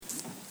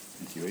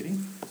You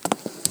reading?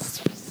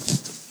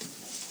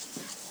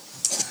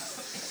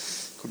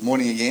 Good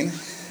morning again.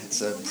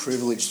 It's a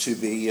privilege to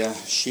be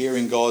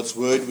sharing God's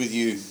Word with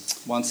you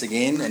once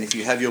again. And if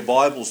you have your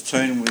Bibles,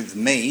 turn with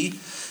me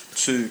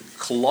to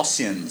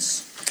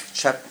Colossians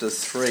chapter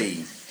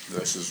 3,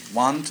 verses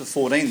 1 to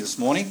 14 this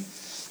morning.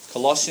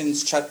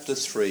 Colossians chapter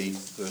 3,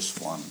 verse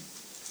 1.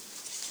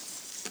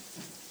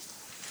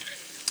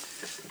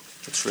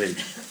 Let's read.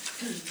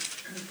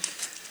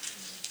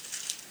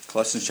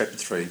 Colossians chapter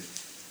 3,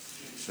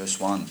 verse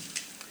 1.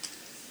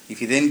 If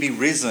you then be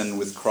risen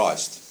with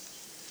Christ,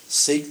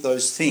 seek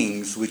those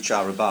things which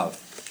are above,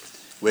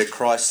 where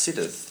Christ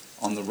sitteth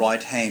on the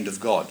right hand of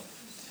God.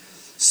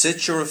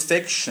 Set your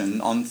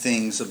affection on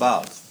things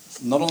above,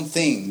 not on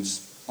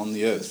things on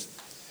the earth.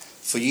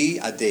 For ye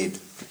are dead,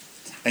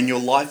 and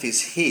your life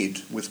is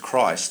hid with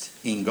Christ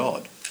in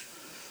God.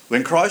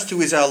 When Christ,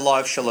 who is our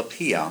life, shall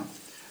appear,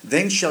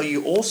 then shall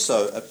you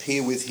also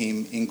appear with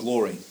him in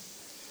glory.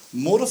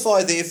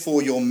 Mortify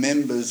therefore your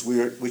members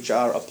which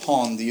are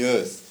upon the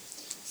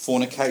earth: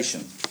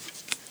 fornication,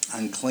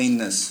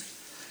 uncleanness,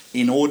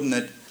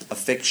 inordinate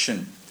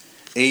affection,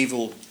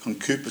 evil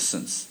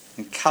concupiscence,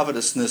 and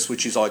covetousness,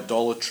 which is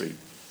idolatry.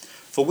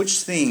 For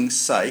which things'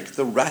 sake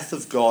the wrath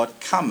of God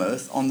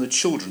cometh on the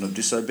children of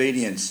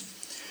disobedience,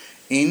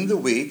 in the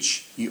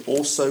which ye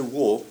also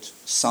walked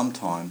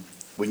sometime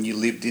when ye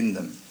lived in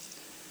them.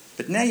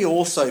 But now you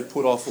also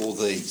put off all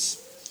these: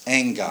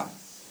 anger,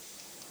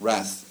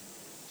 wrath,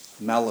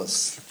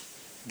 malice,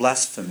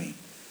 blasphemy,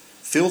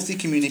 filthy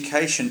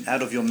communication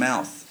out of your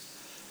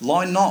mouth.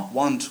 Lie not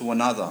one to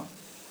another,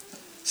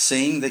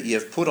 seeing that ye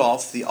have put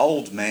off the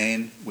old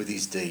man with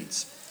his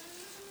deeds,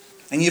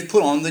 and ye have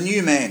put on the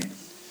new man,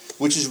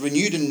 which is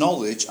renewed in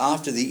knowledge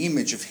after the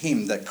image of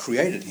him that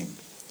created him,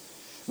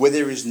 where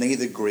there is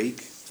neither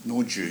Greek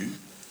nor Jew,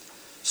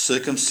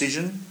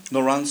 circumcision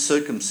nor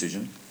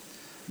uncircumcision,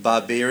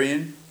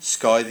 barbarian,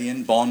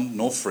 Scythian, bond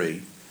nor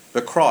free,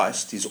 but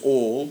Christ is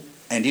all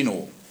and in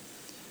all.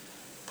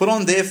 Put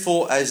on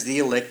therefore as the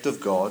elect of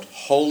God,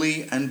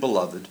 holy and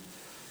beloved,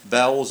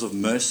 bowels of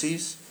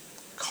mercies,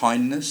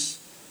 kindness,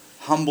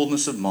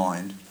 humbleness of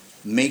mind,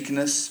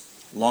 meekness,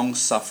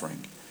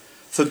 long-suffering,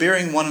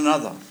 forbearing one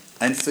another,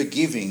 and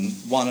forgiving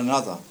one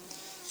another.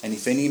 And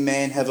if any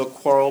man have a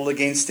quarrel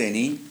against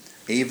any,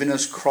 even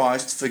as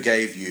Christ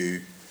forgave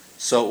you,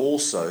 so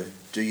also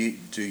do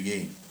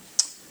ye.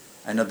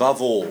 And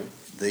above all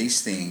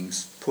these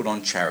things put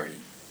on charity,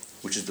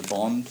 which is the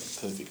bond of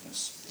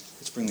perfectness.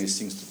 Let's bring these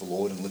things to the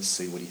Lord and let's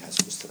see what he has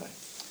for us today.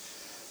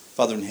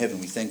 Father in heaven,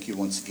 we thank you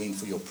once again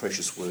for your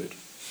precious word.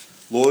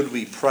 Lord,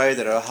 we pray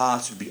that our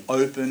hearts would be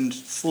opened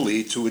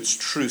fully to its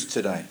truth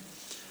today.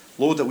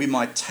 Lord, that we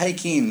might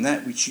take in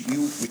that which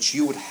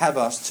you would have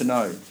us to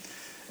know.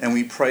 And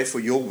we pray for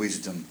your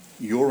wisdom,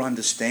 your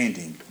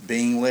understanding,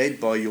 being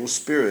led by your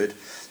Spirit,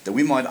 that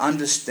we might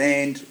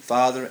understand,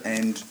 Father,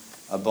 and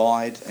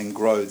abide and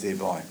grow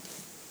thereby.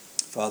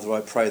 Father, I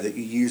pray that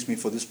you use me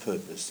for this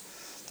purpose,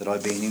 that I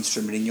be an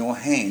instrument in your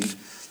hand,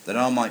 that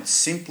I might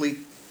simply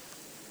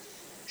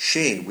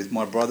share with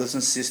my brothers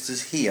and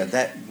sisters here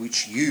that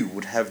which you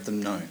would have them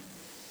know.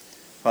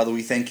 Father,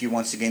 we thank you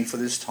once again for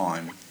this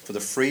time, for the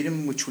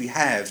freedom which we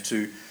have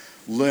to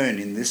learn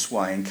in this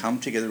way and come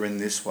together in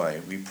this way.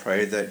 We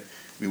pray that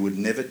we would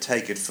never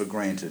take it for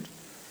granted,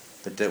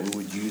 but that we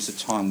would use the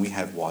time we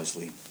have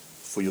wisely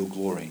for your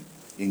glory.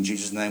 In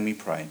Jesus' name we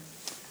pray.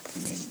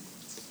 Amen.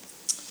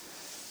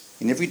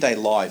 In everyday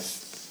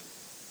life,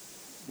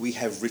 we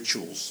have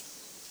rituals.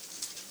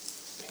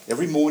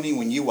 Every morning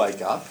when you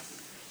wake up,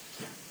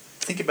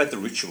 think about the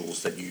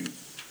rituals that you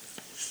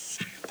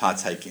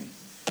partake in.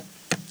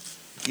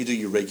 You do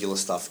your regular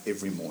stuff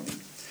every morning.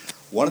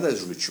 One of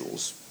those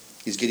rituals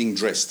is getting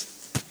dressed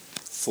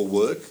for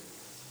work,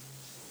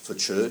 for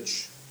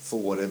church, for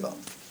whatever.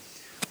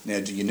 Now,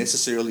 do you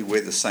necessarily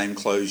wear the same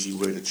clothes you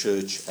wear to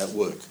church at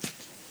work?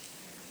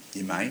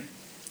 You may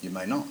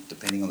not,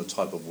 depending on the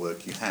type of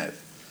work you have.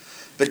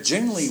 But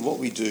generally what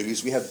we do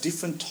is we have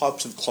different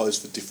types of clothes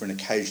for different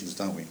occasions,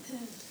 don't we?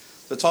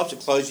 The types of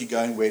clothes you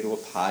go and wear to a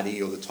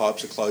party, or the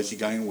types of clothes you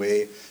go and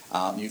wear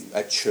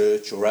at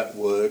church or at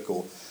work,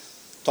 or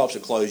types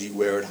of clothes you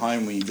wear at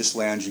home when you're just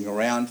lounging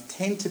around,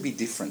 tend to be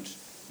different.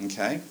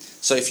 Okay?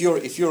 So if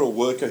you're a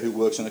worker who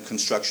works on a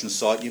construction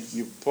site,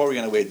 you're probably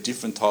going to wear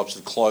different types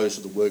of clothes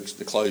to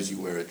the clothes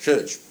you wear at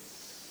church.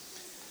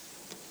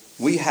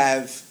 We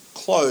have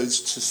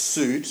clothes to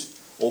suit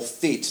or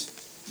fit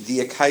the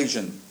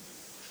occasion.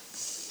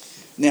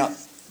 Now,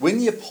 when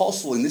the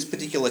apostle in this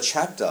particular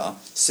chapter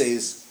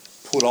says,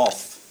 put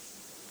off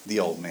the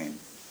old man,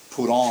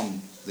 put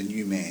on the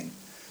new man,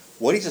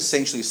 what he's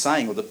essentially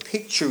saying, or the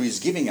picture he's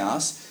giving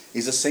us,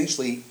 is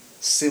essentially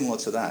similar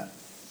to that.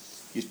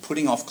 He's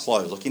putting off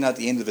clothes. Like, at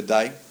the end of the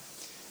day,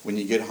 when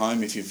you get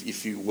home,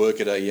 if you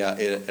work at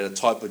a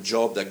type of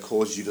job that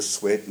causes you to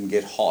sweat and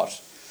get hot,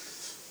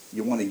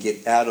 you want to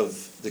get out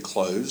of the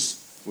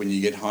clothes when you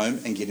get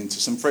home and get into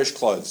some fresh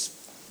clothes.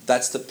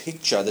 That's the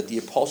picture that the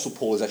Apostle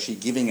Paul is actually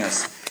giving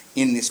us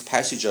in this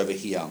passage over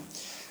here.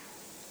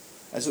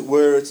 As it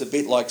were, it's a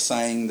bit like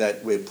saying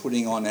that we're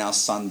putting on our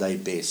Sunday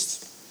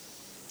best.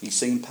 You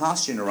see, in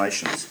past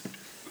generations,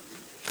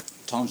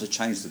 times have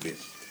changed a bit.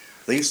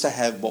 They used to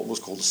have what was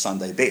called a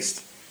Sunday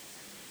best.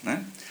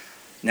 No?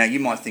 Now you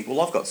might think,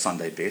 well, I've got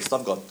Sunday best.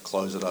 I've got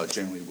clothes that I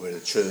generally wear to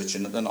church,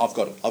 and then I've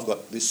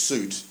got this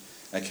suit,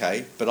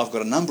 okay? But I've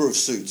got a number of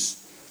suits,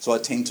 so I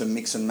tend to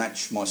mix and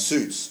match my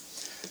suits.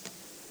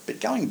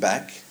 But going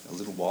back a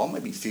little while,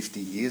 maybe 50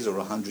 years or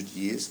 100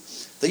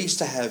 years, they used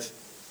to have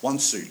one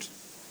suit.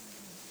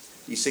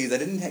 You see, they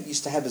didn't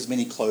used to have as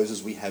many clothes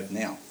as we have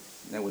now.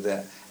 Now with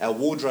our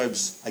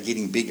wardrobes are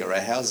getting bigger, our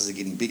houses are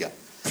getting bigger,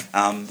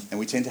 and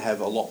we tend to have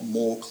a lot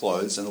more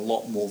clothes and a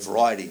lot more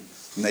variety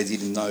than they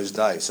did in those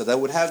days. So they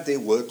would have their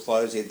work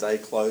clothes, their day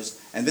clothes,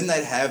 and then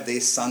they'd have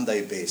their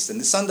Sunday best. And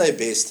the Sunday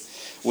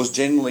best was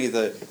generally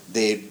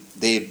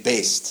their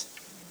best.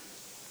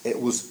 It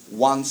was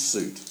one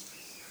suit.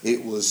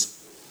 It was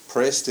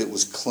pressed, it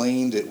was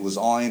cleaned, it was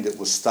ironed, it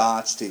was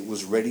starched, it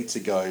was ready to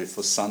go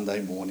for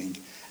Sunday morning.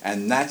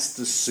 And that's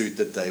the suit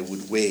that they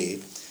would wear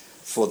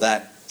for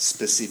that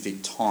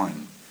specific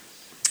time.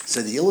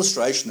 So the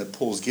illustration that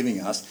Paul's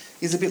giving us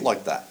is a bit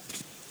like that.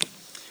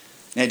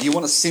 Now, do you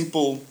want a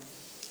simple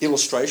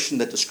illustration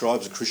that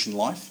describes a Christian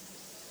life?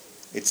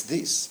 It's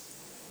this.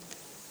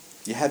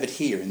 You have it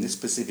here in this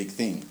specific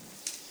thing.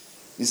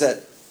 Is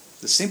that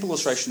the simple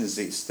illustration is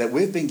this, that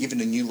we've been given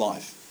a new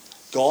life.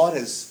 God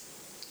has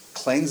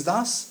cleansed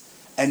us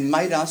and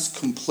made us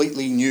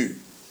completely new.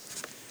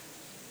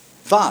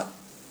 But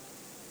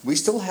we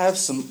still have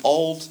some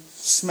old,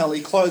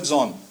 smelly clothes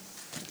on.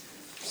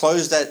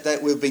 Clothes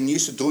that we've been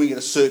used to doing it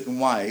a certain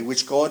way,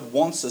 which God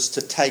wants us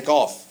to take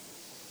off.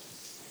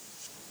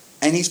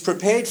 And He's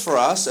prepared for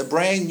us a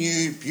brand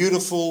new,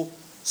 beautiful,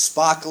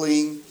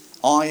 sparkling,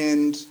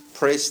 ironed,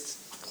 pressed,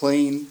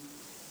 clean,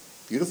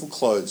 beautiful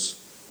clothes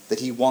that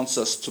He wants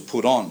us to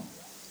put on.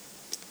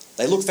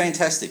 They look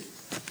fantastic.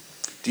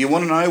 Do you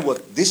want to know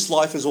what this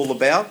life is all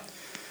about?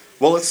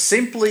 Well, it's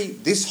simply,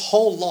 this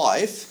whole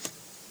life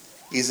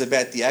is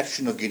about the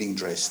action of getting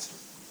dressed,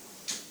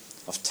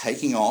 of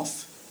taking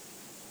off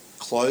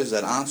clothes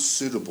that aren't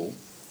suitable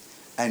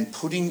and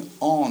putting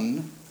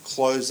on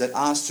clothes that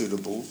are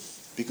suitable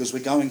because we're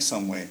going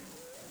somewhere.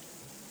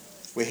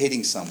 We're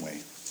heading somewhere.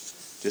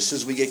 Just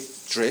as we get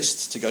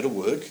dressed to go to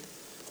work,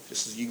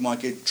 just as you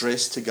might get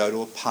dressed to go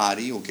to a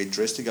party or get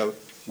dressed to go,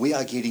 we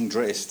are getting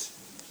dressed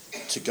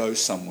to go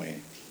somewhere.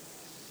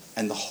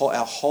 And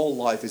our whole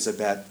life is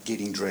about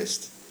getting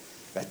dressed,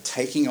 about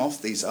taking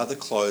off these other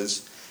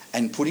clothes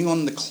and putting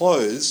on the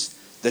clothes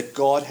that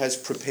God has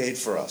prepared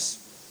for us.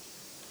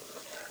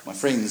 My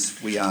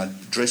friends, we are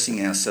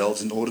dressing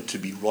ourselves in order to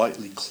be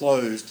rightly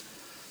clothed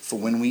for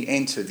when we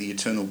enter the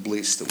eternal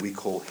bliss that we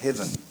call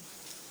heaven,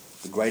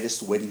 the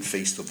greatest wedding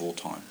feast of all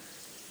time.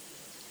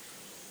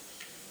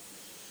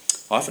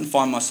 I often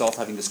find myself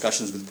having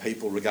discussions with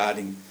people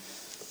regarding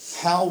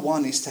how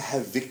one is to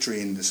have victory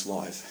in this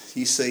life.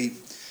 You see,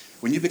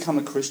 when you become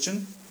a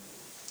Christian,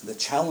 the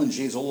challenge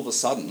is all of a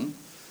sudden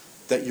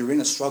that you're in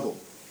a struggle.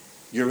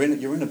 You're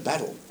in a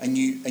battle, and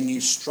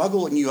you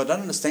struggle, and I don't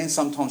understand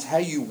sometimes how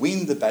you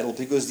win the battle,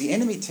 because the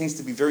enemy tends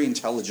to be very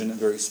intelligent and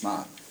very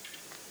smart.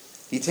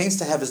 He tends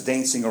to have us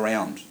dancing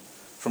around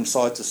from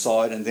side to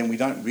side, and then we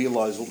don't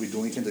realise what we're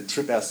doing. We tend to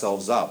trip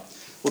ourselves up.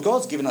 Well,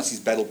 God's given us His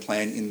battle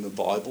plan in the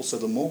Bible, so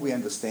the more we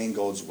understand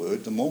God's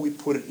word, the more we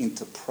put it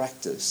into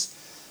practice,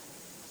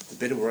 the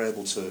better we're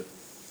able to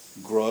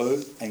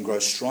grow and grow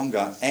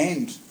stronger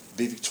and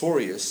be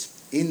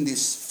victorious in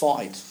this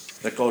fight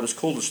that God has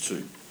called us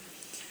to.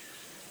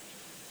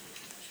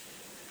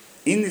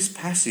 In this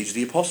passage,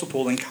 the Apostle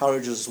Paul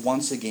encourages us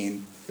once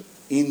again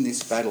in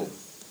this battle.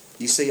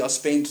 You see, I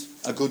spent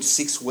a good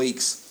 6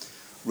 weeks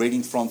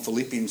reading from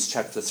Philippians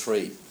chapter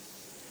 3.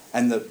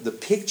 And the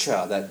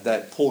picture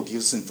that Paul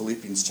gives in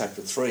Philippians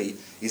chapter 3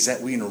 is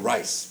that we're in a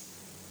race.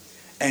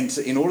 And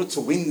in order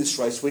to win this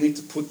race, we need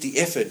to put the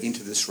effort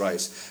into this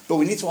race. But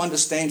we need to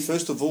understand,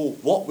 first of all,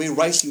 what we're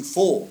racing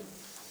for.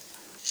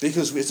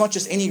 Because it's not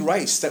just any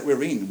race that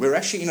we're in. We're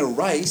actually in a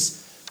race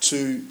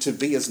to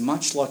be as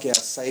much like our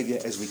Saviour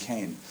as we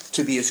can,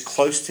 to be as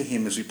close to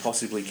Him as we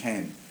possibly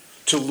can,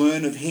 to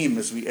learn of Him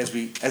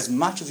as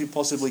much as we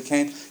possibly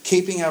can,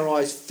 keeping our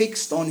eyes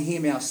fixed on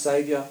Him, our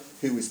Saviour,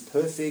 who is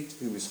perfect,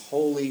 who is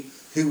holy,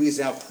 who is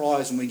our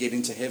prize when we get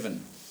into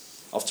heaven.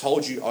 I've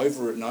told you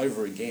over and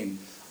over again,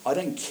 I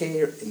don't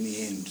care in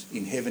the end,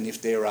 in heaven,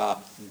 if there are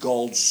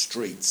gold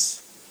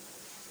streets.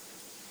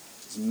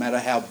 It doesn't matter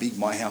how big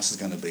my house is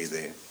going to be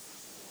there.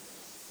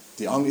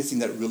 The only thing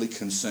that really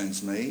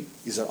concerns me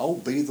is that I'll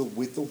be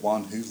with the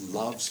one who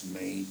loves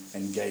me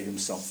and gave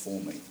Himself for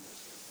me.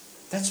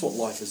 That's what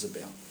life is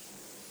about.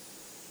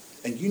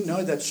 And you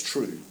know that's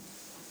true,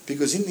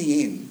 because in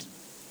the end,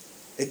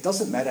 it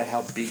doesn't matter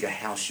how big a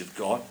house you've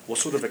got, what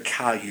sort of a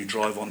car you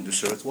drive on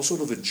this earth, what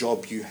sort of a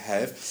job you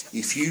have,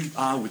 if you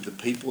are with the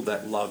people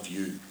that love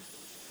you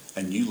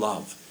and you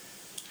love,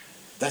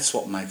 that's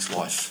what makes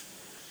life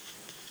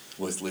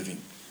worth living.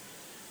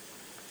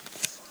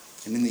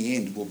 And in the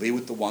end, we'll be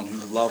with the one who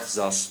loves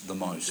us the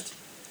most.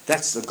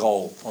 That's the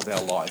goal of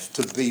our life,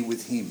 to be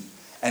with him.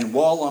 And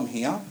while I'm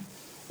here,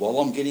 while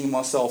I'm getting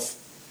myself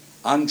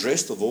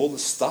undressed of all the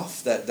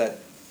stuff that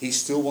he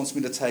still wants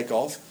me to take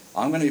off,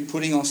 I'm going to be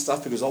putting on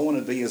stuff because I want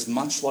to be as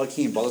much like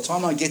him. By the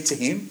time I get to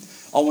him,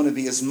 I want to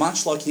be as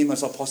much like him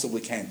as I possibly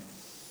can.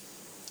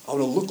 I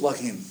want to look like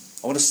him.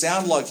 I want to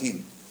sound like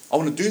him. I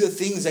want to do the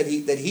things that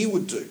he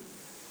would do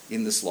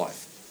in this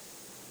life.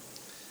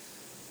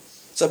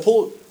 So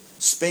Paul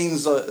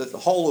spends the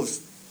whole of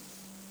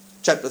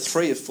chapter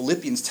 3 of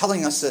Philippians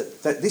telling us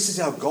that this is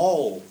our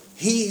goal.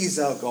 He is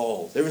our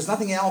goal. There is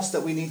nothing else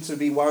that we need to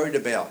be worried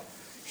about.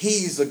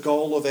 He is the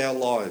goal of our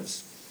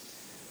lives.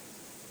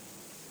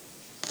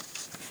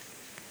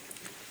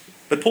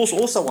 But Paul's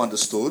also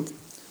understood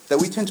that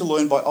we tend to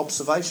learn by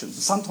observation.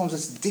 Sometimes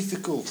it's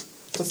difficult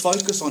to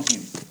focus on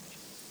him.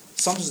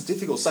 Sometimes it's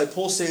difficult. So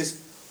Paul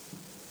says,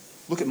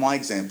 look at my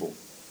example.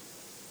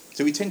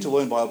 So we tend to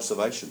learn by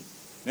observation.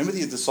 Remember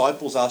the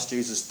disciples asked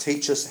Jesus,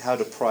 teach us how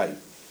to pray.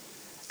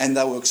 And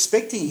they were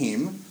expecting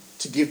him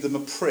to give them a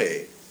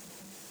prayer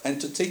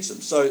and to teach them.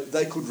 So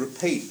they could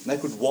repeat, they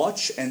could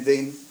watch and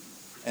then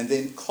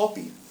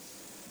copy.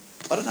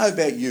 I don't know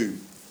about you,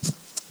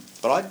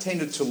 but I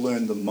tended to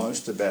learn the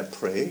most about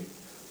prayer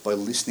by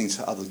listening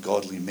to other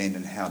godly men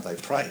and how they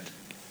prayed.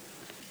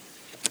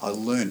 I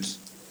learned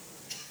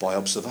by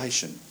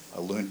observation. I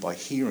learned by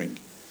hearing.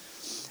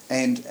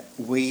 And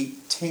we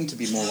tend to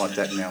be more like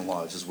that in our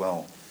lives as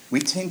well. We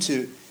tend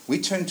to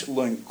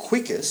learn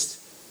quickest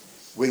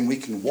when we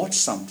can watch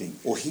something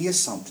or hear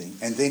something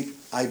and then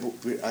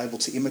we're able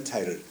to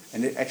imitate it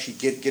and actually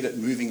get it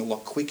moving a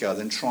lot quicker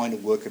than trying to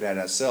work it out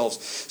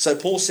ourselves. So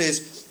Paul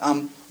says,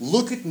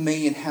 look at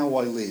me and how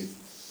I live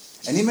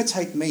and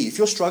imitate me. If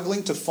you're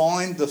struggling to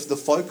find the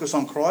focus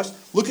on Christ,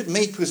 look at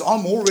me because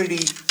I'm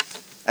already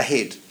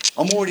ahead.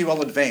 I'm already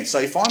well advanced. So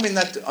if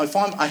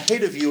I'm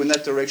ahead of you in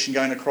that direction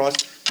going to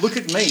Christ, look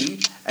at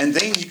me and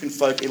then you can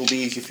focus. It'll be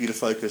easier for you to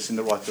focus in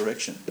the right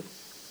direction.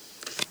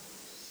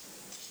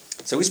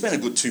 So we spent a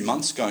good 2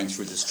 months going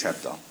through this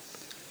chapter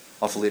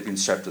of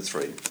Philippians chapter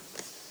 3.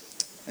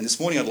 And this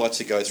morning I'd like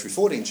to go through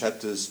 14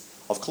 chapters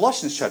of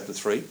Colossians chapter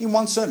 3 in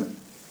one sermon.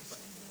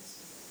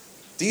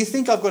 Do you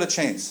think I've got a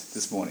chance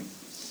this morning?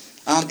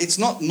 It's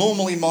not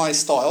normally my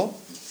style,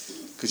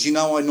 because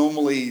I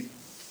normally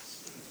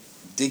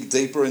dig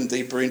deeper and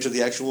deeper into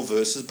the actual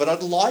verses, but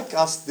I'd like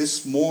us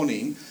this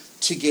morning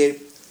to get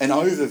an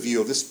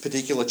overview of this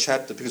particular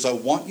chapter because I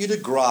want you to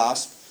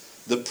grasp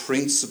the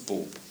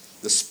principle,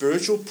 the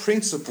spiritual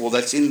principle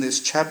that's in this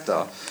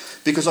chapter,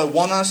 because I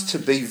want us to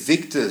be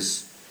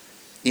victors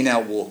in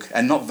our walk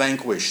and not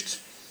vanquished.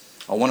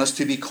 I want us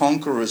to be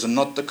conquerors and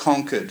not the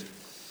conquered.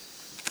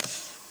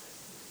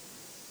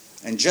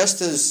 And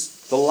just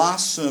as the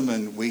last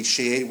sermon we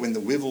shared when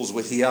the Wivels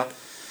were here,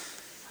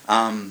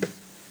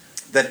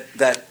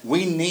 that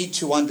we need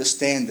to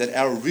understand that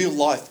our real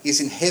life is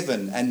in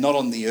heaven and not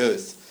on the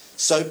earth.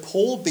 So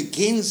Paul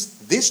begins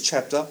this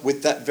chapter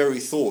with that very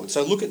thought.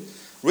 So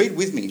read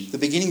with me the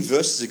beginning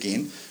verses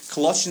again.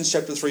 Colossians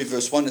chapter 3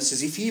 verse 1, it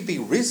says, if ye be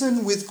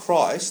risen with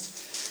Christ,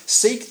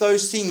 seek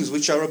those things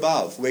which are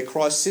above, where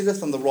Christ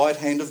sitteth on the right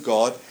hand of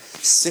God.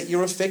 Set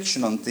your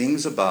affection on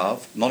things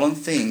above, not on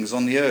things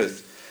on the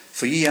earth.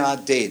 For ye are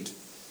dead,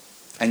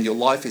 and your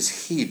life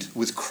is hid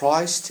with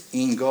Christ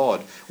in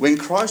God. When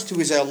Christ, who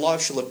is our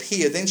life, shall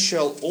appear, then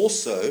shall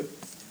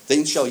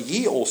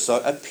ye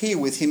also appear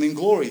with him in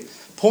glory.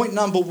 Point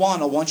number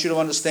 1 I want you to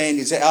understand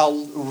is that our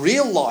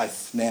real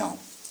life now,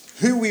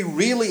 who we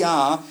really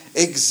are,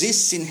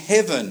 exists in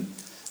heaven.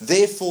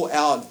 Therefore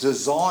our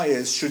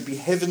desires should be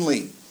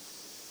heavenly.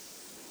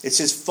 It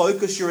says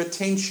focus your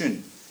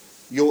attention,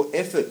 your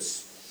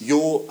efforts,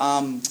 your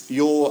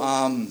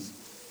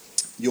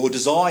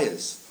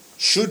desires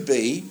should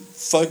be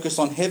focused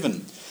on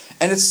heaven.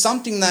 And it's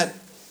something that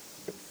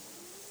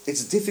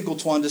it's difficult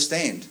to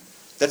understand.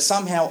 That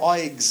somehow I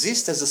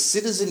exist as a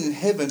citizen in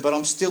heaven, but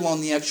I'm still on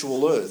the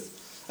actual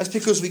earth. That's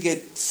because we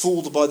get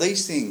fooled by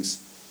these things.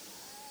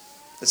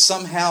 That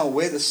somehow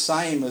we're the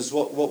same as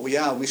what we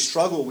are. We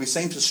struggle. We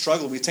seem to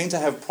struggle. We tend to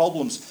have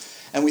problems.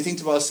 And we think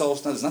to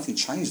ourselves, no, there's nothing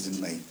changed in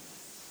me.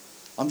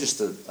 I'm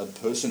just a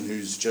person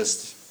who's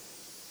just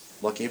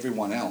like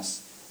everyone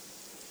else.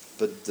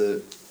 But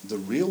the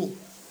real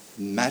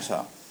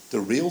matter,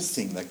 the real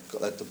thing that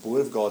the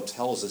Word of God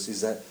tells us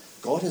is that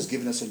God has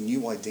given us a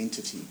new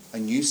identity, a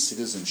new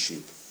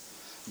citizenship.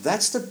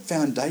 That's the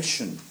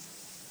foundation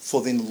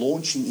for then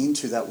launching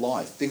into that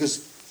life. Because,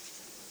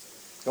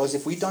 guys,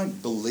 if we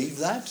don't believe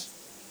that,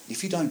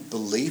 if you don't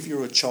believe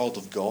you're a child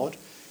of God,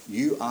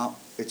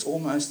 it's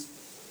almost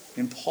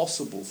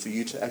impossible for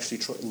you to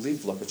actually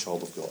live like a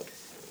child of God.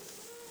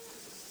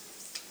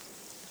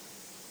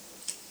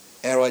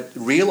 Our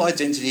real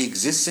identity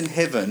exists in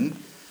heaven,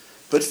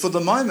 but for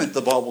the moment,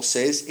 the Bible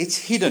says,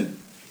 it's hidden.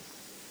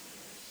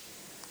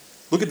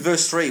 Look at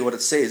verse 3, what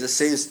it says. It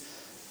says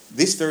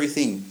this very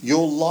thing.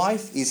 Your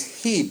life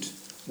is hid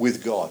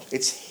with God.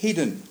 It's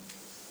hidden.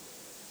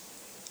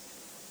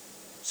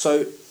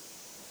 So,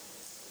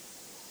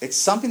 it's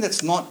something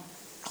that's not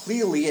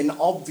clearly and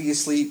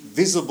obviously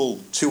visible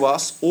to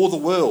us or the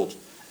world.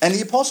 And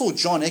the Apostle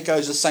John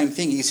echoes the same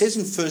thing. He says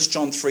in 1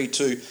 John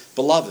 3:2,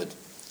 "Beloved,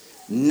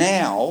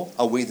 now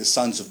are we the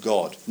sons of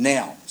God."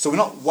 Now. So we're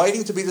not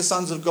waiting to be the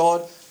sons of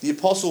God. The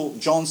Apostle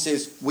John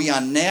says, we are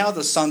now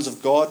the sons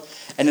of God,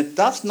 and it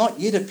doth not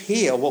yet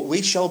appear what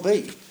we shall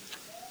be.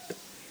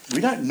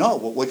 We don't know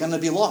what we're going to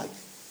be like.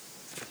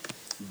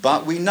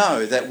 But we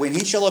know that when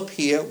he shall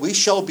appear, we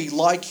shall be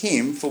like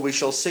him, for we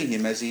shall see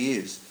him as he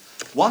is.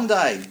 One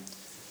day,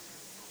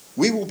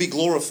 we will be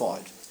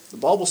glorified. The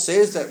Bible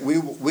says that we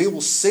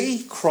will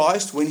see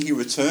Christ when he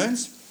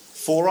returns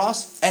for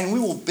us, and we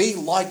will be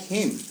like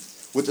him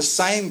with the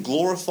same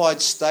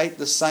glorified state,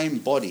 the same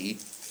body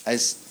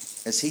as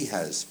he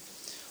has.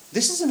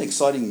 This is an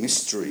exciting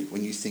mystery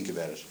when you think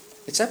about it.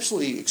 It's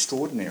absolutely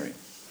extraordinary.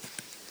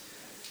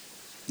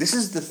 This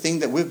is the thing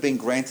that we've been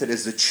granted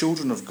as the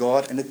children of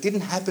God, and it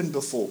didn't happen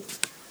before.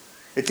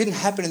 It didn't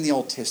happen in the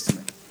Old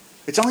Testament.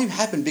 It's only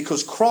happened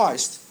because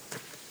Christ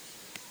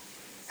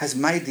has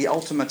made the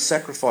ultimate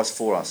sacrifice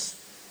for us.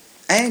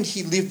 And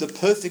he lived a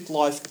perfect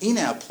life in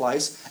our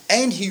place,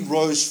 and he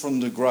rose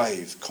from the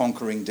grave,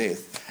 conquering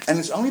death. And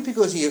it's only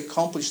because he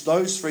accomplished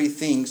those three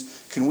things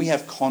can we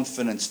have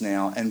confidence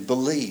now and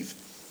believe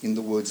in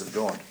the words of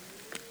God.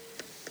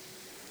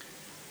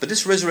 But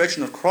this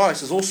resurrection of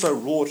Christ has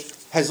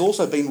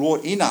also been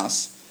wrought in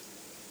us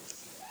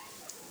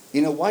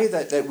in a way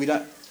that we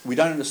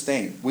don't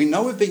understand. We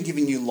know we've been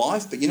given new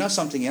life, but you know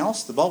something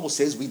else? The Bible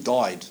says we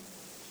died.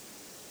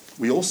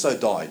 We also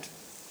died.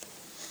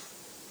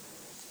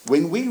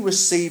 When we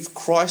receive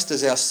Christ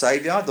as our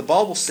Saviour, the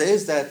Bible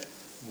says that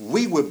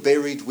we were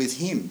buried with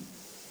him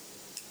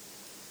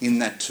in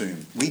that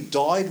tomb. We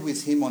died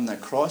with him on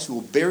that cross. We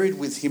were buried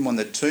with him on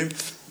that tomb.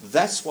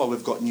 That's why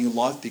we've got new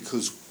life,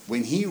 because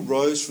when he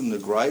rose from the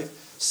grave,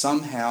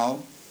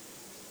 somehow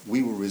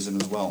we were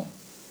risen as well.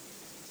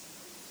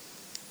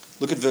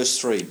 Look at verse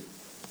 3.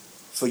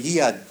 "For ye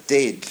are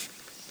dead,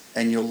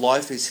 and your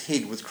life is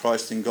hid with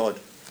Christ in God."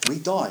 We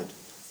died.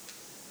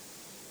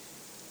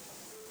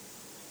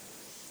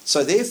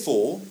 So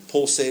therefore,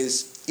 Paul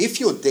says, if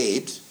you're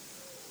dead,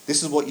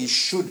 this is what you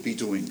should be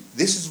doing.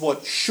 This is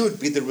what should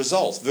be the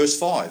result. Verse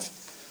 5.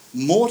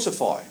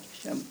 "Mortify."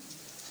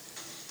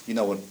 You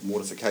know what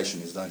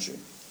mortification is, don't you?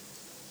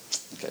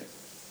 Okay.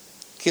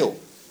 Kill.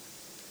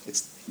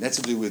 That's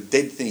to do with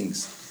dead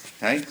things.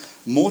 Okay?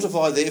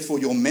 "Mortify therefore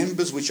your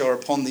members which are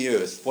upon the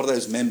earth." What are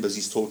those members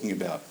he's talking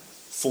about?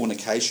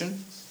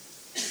 Fornication,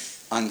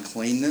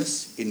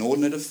 uncleanness,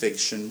 inordinate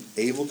affection,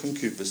 evil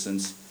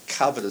concupiscence,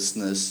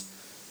 covetousness,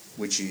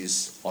 which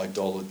is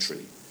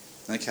idolatry.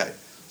 Okay,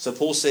 so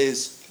Paul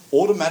says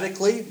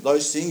automatically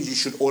those things you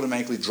should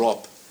automatically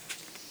drop.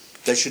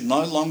 They should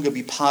no longer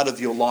be part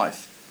of your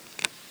life.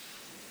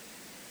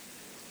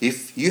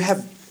 If you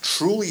have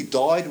truly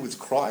died with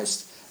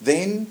Christ,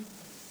 then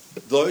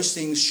those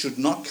things should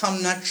not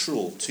come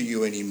natural to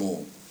you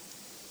anymore.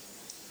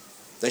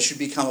 They should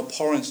become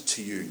abhorrent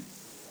to you.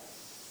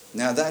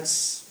 Now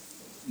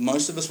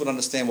most of us would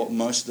understand what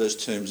most of those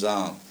terms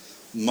are.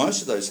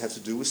 Most of those have to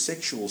do with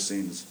sexual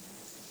sins.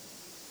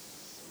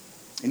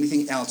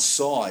 Anything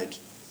outside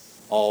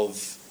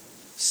of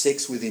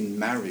sex within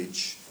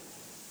marriage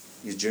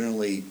is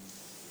generally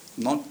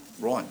not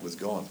right with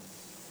God.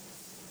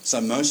 So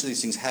most of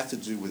these things have to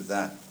do with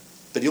that.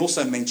 But he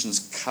also mentions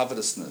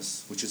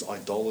covetousness, which is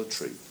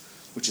idolatry,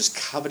 which is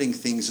coveting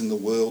things in the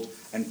world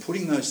and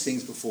putting those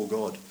things before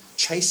God,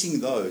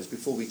 chasing those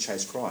before we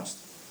chase Christ.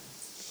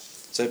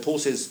 So Paul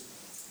says,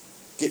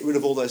 get rid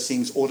of all those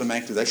things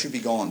automatically. They should be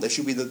gone. They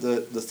should be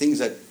the things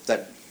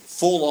that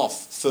fall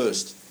off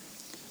first.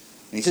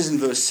 And he says in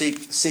verse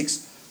 6,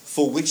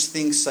 "For which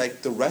things'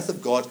 sake the wrath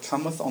of God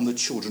cometh on the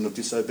children of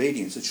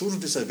disobedience." The children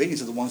of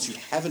disobedience are the ones who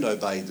haven't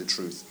obeyed the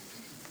truth.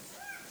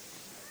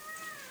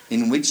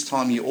 "In which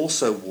time you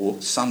also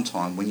walked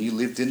sometime when you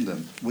lived in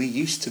them." We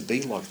used to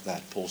be like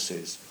that, Paul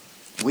says.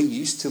 We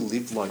used to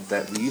live like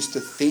that. We used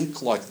to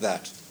think like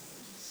that.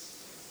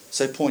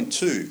 So point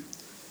 2,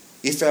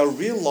 if our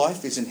real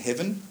life is in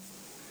heaven,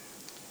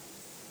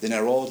 then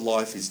our old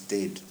life is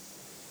dead.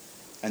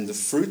 And the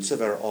fruits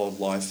of our old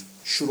life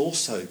should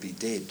also be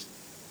dead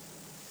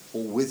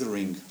or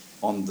withering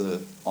on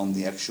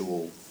the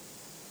actual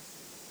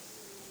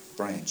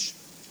branch.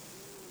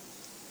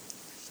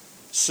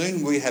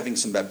 Soon we're having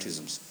some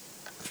baptisms.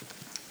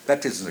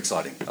 Baptisms are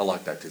exciting. I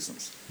like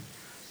baptisms.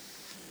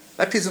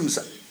 Baptisms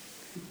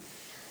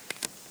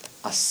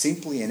are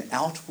simply an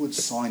outward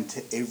sign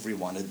to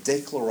everyone, a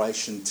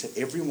declaration to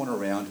everyone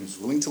around who's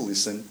willing to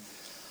listen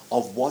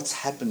of what's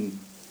happened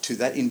to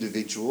that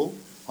individual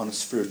on a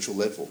spiritual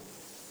level.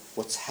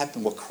 What's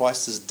happened, what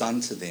Christ has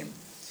done to them.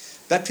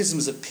 Baptism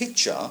is a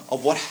picture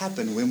of what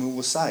happened when we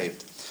were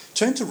saved.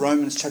 Turn to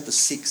Romans chapter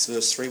 6,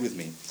 verse 3 with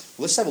me.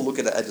 Let's have a look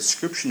at a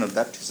description of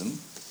baptism.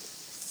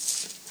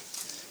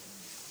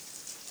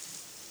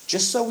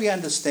 Just so we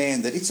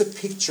understand that it's a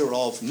picture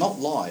of not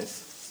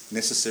life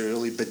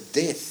necessarily, but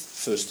death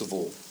first of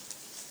all.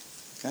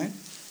 Okay?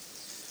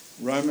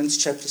 Romans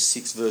chapter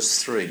 6, verse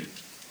 3.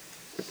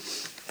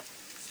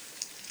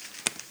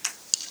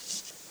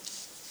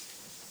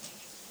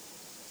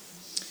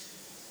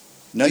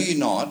 Know you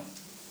not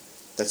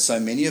that so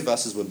many of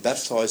us as were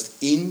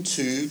baptized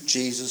into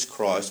Jesus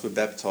Christ were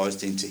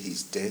baptized into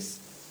his death?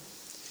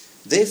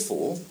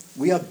 Therefore,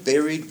 we are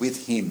buried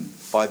with him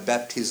by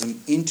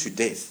baptism into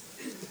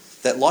death,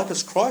 that like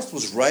as Christ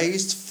was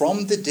raised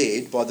from the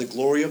dead by the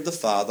glory of the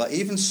Father,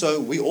 even so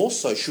we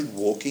also should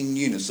walk in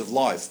newness of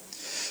life.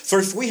 For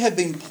if we have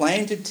been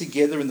planted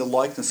together in the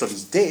likeness of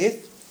his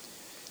death,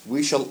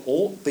 we shall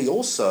all be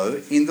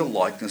also in the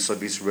likeness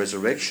of his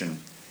resurrection.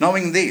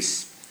 Knowing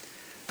this,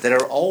 that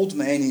our old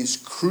man is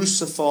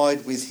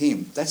crucified with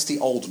him. That's the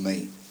old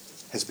me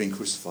has been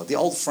crucified. The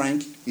old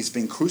Frank is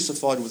being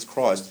crucified with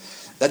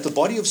Christ, that the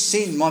body of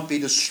sin might be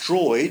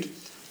destroyed,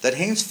 that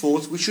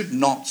henceforth we should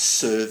not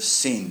serve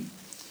sin.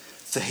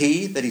 For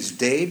he that is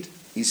dead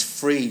is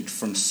freed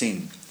from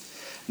sin.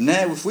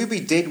 Now, if we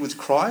be dead with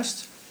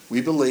Christ,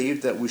 we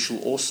believe that we shall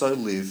also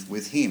live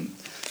with him.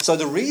 So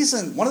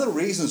one of the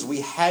reasons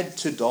we had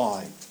to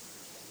die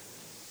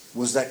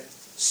was that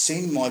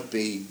sin might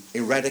be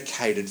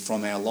eradicated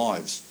from our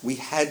lives. We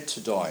had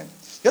to die.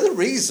 The other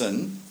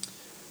reason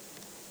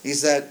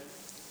is that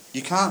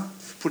you can't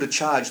put a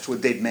charge to a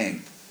dead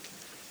man.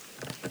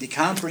 You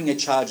can't bring a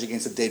charge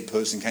against a dead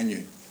person, can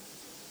you?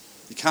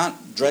 You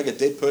can't drag a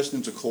dead person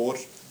into court,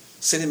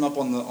 set him up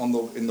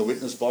in the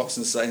witness box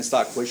and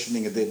start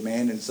questioning a dead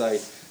man and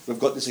say, we've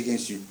got this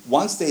against you.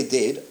 Once they're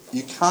dead,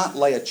 you can't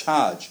lay a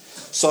charge.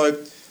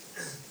 So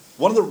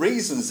one of the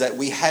reasons that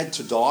we had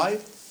to die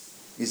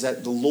is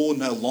that the law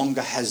no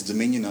longer has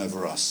dominion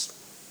over us.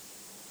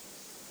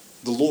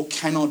 The law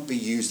cannot be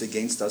used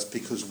against us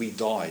because we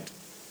died.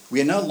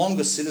 We are no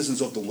longer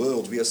citizens of the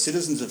world. We are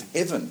citizens of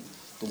heaven.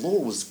 The law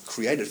was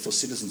created for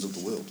citizens of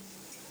the world.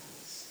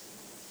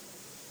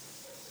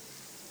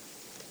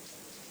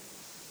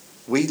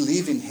 We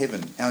live in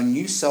heaven. Our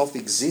new self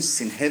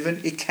exists in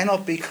heaven. It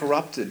cannot be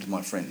corrupted,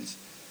 my friends.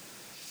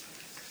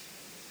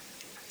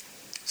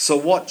 So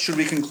what should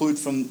we conclude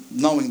from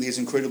knowing these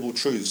incredible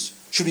truths?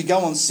 Should we go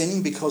on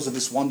sinning because of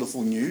this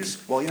wonderful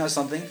news? Well, you know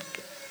something?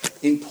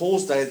 In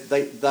Paul's day,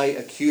 they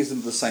accused them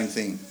of the same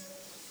thing.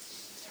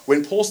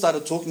 When Paul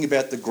started talking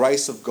about the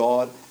grace of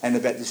God and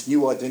about this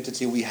new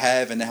identity we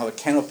have and how it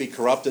cannot be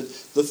corrupted,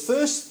 the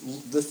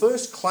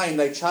first claim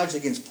they charged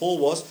against Paul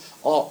was,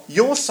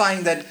 you're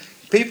saying that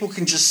people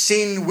can just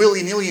sin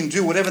willy-nilly and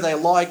do whatever they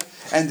like,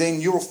 and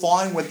then you're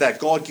fine with that.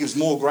 God gives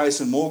more grace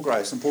and more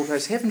grace. And Paul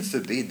goes, heaven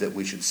forbid that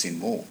we should sin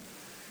more.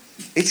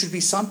 It should be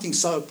something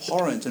so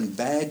abhorrent and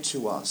bad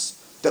to us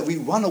that we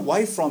run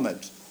away from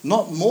it,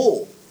 not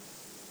more.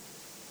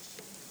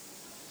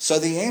 So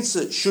the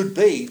answer should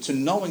be to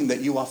knowing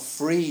that you are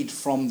freed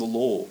from the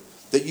law,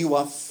 that you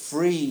are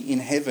free in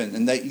heaven,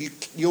 and that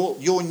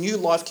your new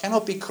life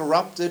cannot be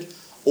corrupted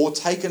or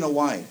taken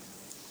away.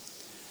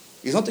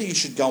 It's not that you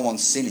should go on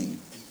sinning,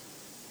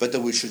 but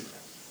that we should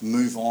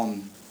move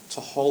on to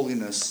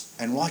holiness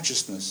and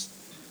righteousness,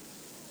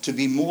 to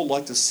be more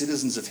like the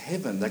citizens of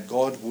heaven that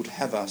God would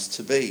have us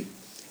to be.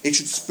 It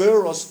should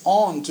spur us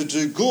on to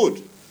do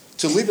good,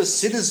 to live as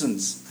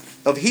citizens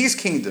of his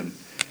kingdom,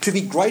 to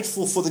be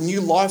grateful for the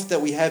new life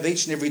that we have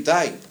each and every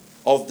day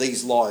of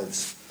these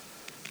lives,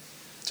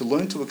 to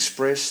learn to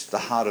express the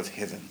heart of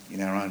heaven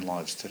in our own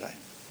lives today.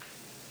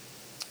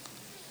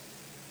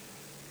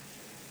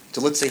 So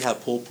let's see how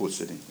Paul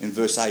puts it in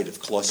verse 8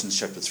 of Colossians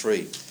chapter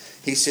 3.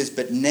 He says,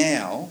 but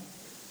now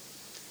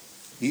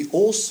you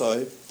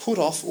also put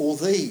off all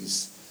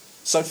these.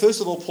 So first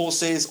of all, Paul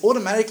says,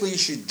 automatically you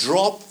should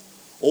drop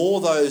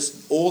all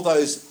those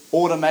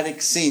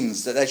automatic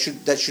sins, that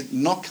should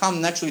not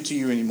come naturally to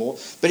you anymore.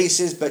 But he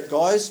says, but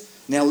guys,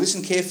 now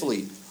listen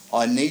carefully.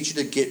 I need you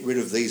to get rid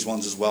of these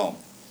ones as well.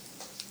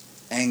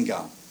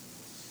 Anger,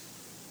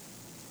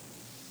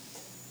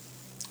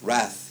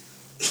 wrath,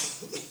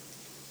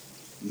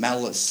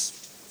 malice,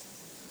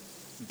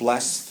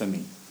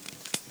 blasphemy,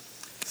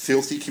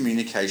 filthy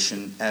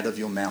communication out of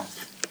your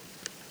mouth.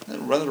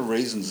 One of the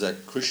reasons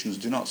that Christians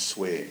do not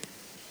swear,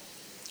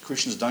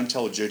 Christians don't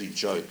tell dirty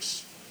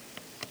jokes,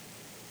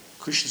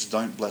 Christians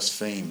don't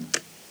blaspheme,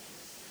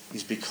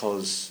 is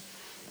because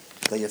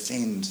they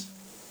offend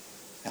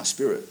our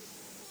spirit.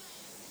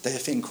 They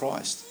offend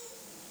Christ.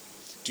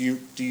 Do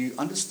you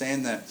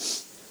understand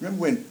that?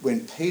 Remember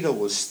when Peter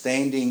was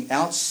standing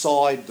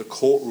outside the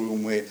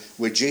courtroom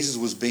where Jesus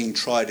was being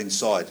tried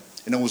inside,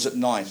 and it was at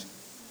night.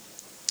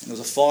 There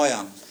was a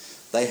fire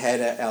they had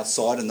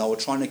outside and they were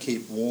trying to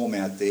keep warm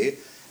out there,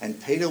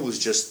 and Peter was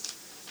just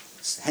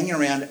hanging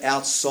around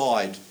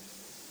outside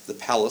the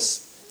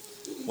palace,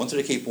 wanted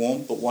to keep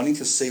warm but wanting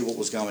to see what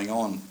was going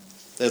on.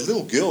 The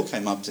little girl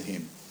came up to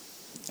him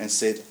and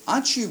said,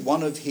 aren't you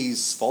one of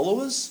his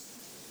followers?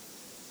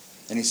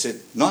 And he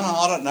said, no,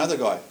 I don't know the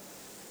guy.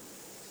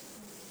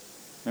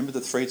 Remember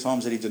the 3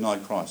 times that he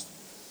denied Christ?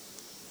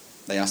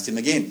 They asked him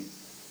again.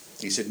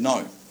 He said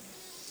no.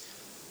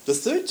 The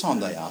 3rd time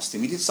they asked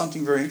him, he did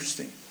something very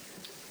interesting.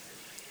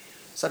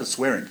 Started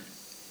swearing.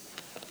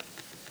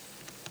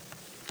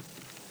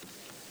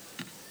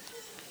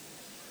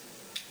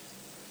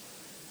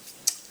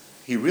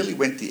 He really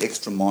went the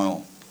extra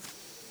mile.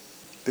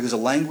 Because the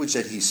language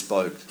that he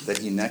spoke, that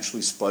he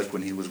naturally spoke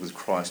when he was with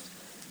Christ,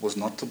 was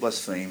not to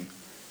blaspheme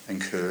and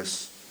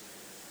curse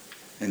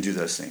and do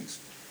those things.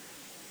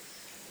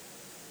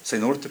 So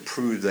in order to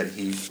prove that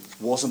he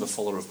wasn't a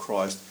follower of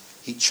Christ,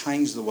 he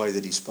changed the way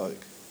that he spoke.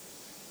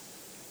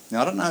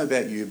 Now, I don't know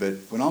about you, but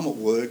when I'm at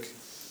work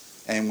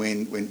and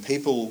when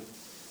people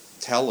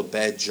tell a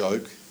bad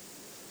joke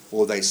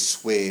or they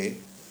swear,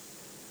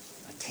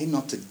 I tend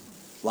not to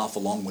laugh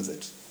along with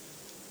it.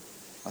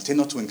 I tend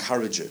not to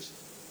encourage it.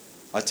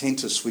 I tend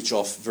to switch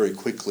off very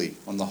quickly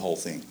on the whole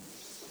thing.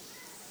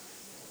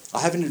 I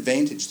have an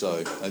advantage,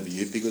 though, over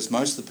you, because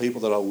most of the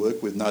people that I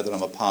work with know that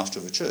I'm a pastor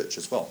of a church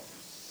as well.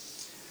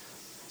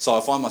 So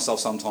I find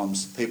myself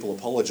sometimes people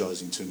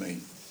apologising to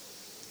me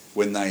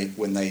when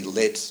they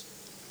let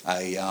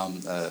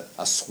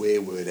a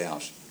swear word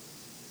out.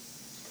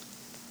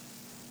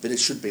 But it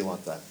should be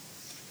like that.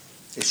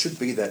 It should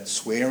be that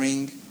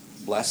swearing,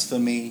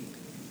 blasphemy,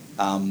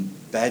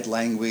 bad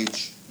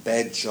language,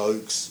 bad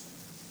jokes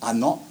are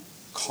not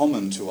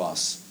common to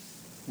us.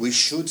 We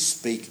should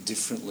speak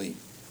differently.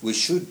 We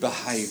should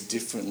behave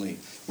differently.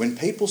 When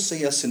people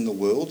see us in the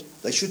world,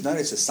 they should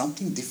notice there's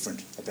something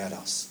different about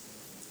us.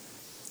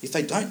 If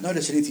they don't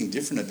notice anything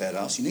different about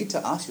us, you need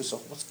to ask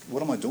yourself,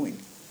 what am I doing?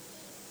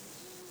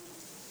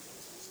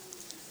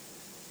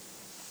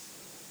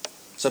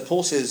 So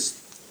Paul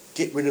says,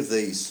 get rid of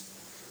these: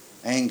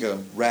 anger,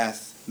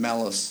 wrath,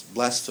 malice,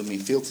 blasphemy,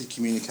 filthy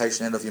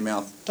communication out of your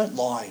mouth. Don't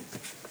lie.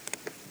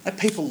 And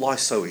people lie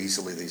so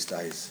easily these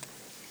days.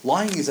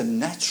 Lying is a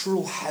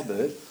natural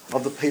habit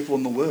of the people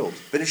in the world,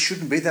 but it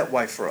shouldn't be that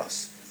way for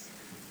us.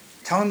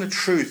 Telling the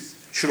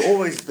truth should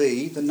always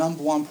be the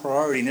number one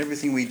priority in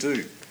everything we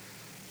do.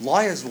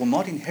 Liars will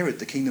not inherit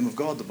the kingdom of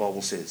God, the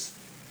Bible says.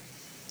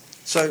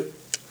 So,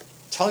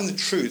 telling the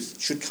truth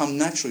should come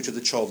naturally to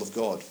the child of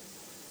God.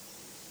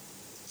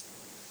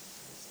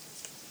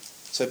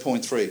 So,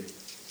 point 3.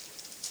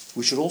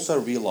 We should also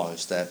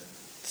realise that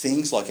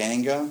things like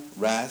anger,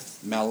 wrath,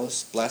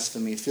 malice,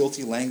 blasphemy,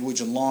 filthy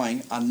language and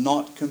lying are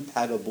not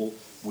compatible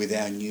with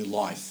our new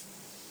life.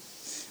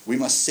 We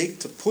must seek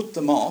to put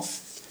them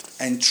off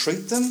and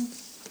treat them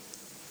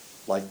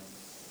like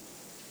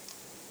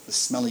the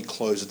smelly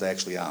clothes that they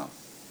actually are.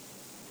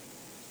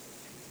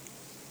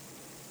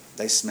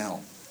 They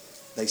smell.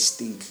 They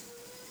stink.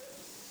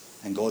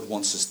 And God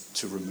wants us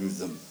to remove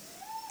them.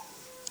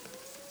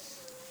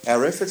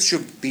 Our efforts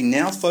should be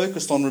now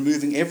focused on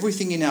removing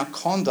everything in our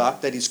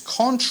conduct that is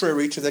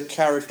contrary to the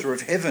character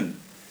of heaven.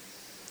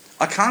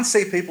 I can't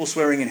see people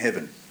swearing in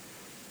heaven,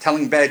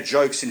 telling bad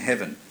jokes in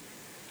heaven.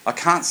 I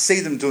can't see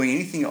them doing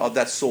anything of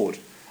that sort.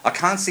 I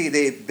can't see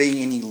there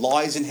being any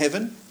lies in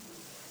heaven.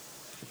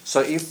 So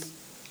if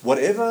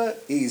whatever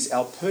is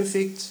our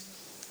perfect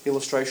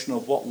illustration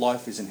of what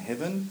life is in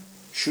heaven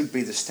should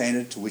be the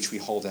standard to which we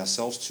hold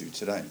ourselves to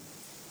today.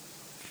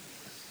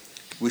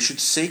 We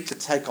should seek to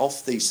take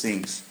off these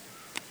things.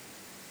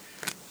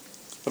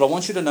 But I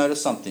want you to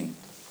notice something,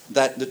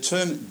 that the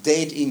term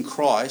dead in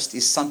Christ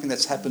is something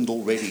that's happened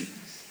already.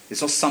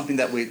 It's not something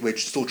that we're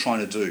still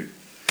trying to do.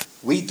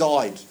 We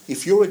died.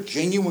 If you're a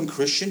genuine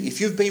Christian,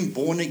 if you've been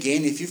born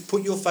again, if you've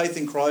put your faith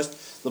in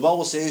Christ, the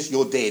Bible says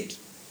you're dead.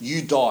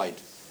 You died.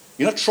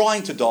 You're not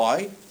trying to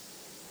die.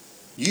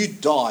 You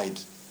died.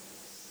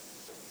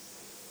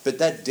 But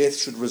that death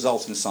should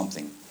result in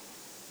something.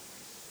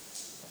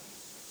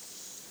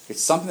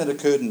 It's something that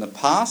occurred in the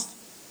past,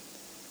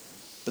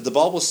 but the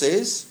Bible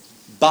says,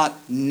 but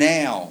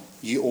now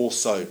you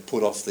also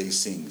put off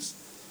these things.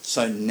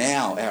 So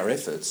now our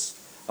efforts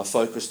are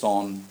focused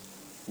on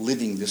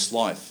living this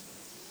life.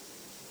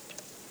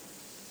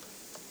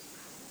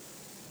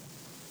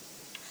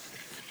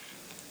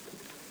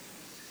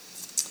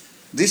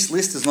 This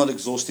list is not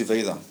exhaustive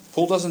either.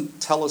 Paul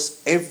doesn't tell us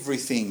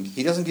everything.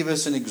 He doesn't give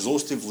us an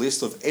exhaustive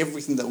list of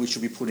everything that we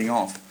should be putting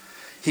off.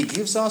 He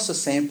gives us a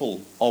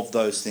sample of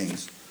those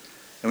things.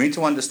 And we need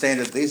to understand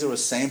that these are a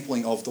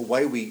sampling of the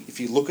way we, if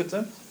you look at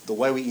them, the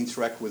way we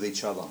interact with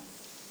each other.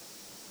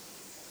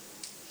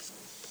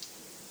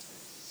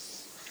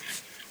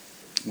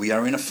 We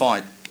are in a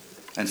fight,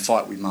 and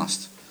fight we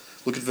must.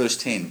 Look at verse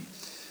 10.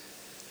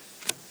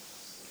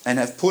 And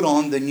have put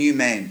on the new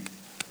man,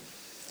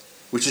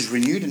 which is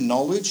renewed in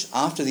knowledge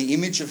after the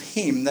image of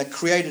him that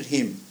created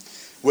him,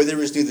 where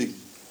there is neither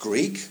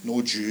Greek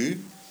nor Jew,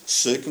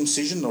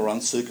 circumcision nor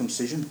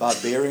uncircumcision,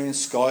 barbarian,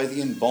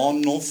 Scythian,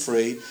 bond nor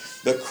free,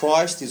 but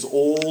Christ is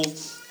all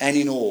and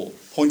in all.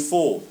 Point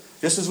 4.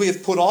 Just as we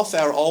have put off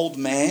our old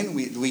man,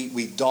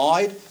 we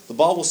died, the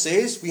Bible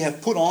says we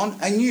have put on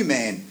a new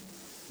man.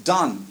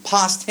 Done.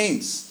 Past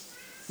tense.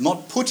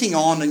 Not putting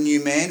on a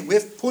new man,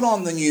 we've put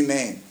on the new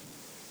man.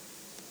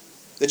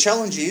 The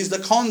challenge is the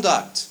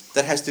conduct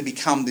that has to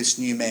become this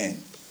new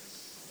man.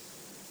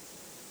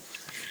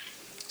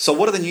 So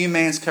what are the new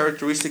man's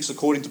characteristics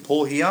according to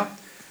Paul here?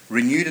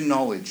 Renewed in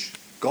knowledge.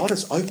 God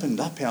has opened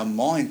up our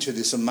mind to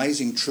this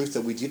amazing truth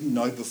that we didn't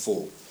know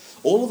before.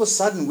 All of a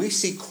sudden we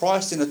see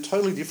Christ in a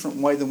totally different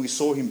way than we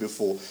saw him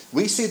before.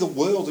 We see the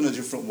world in a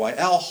different way.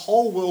 Our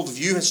whole world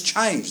view has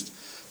changed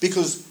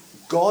because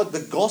God, the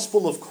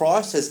gospel of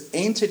Christ has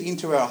entered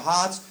into our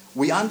hearts.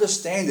 We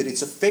understand it.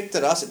 It's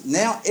affected us.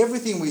 Now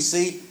everything we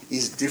see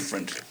is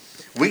different.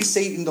 We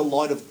see it in the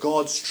light of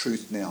God's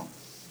truth now,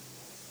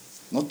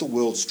 not the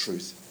world's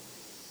truth.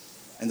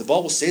 And the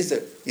Bible says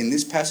that in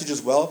this passage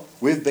as well,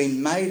 we've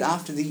been made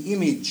after the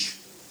image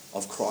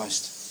of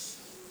Christ.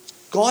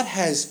 God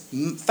has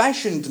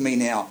fashioned me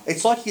now.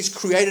 It's like He's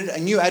created a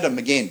new Adam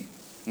again.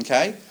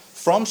 Okay?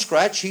 From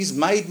scratch, He's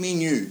made me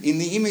new in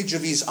the image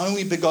of His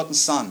only begotten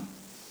Son.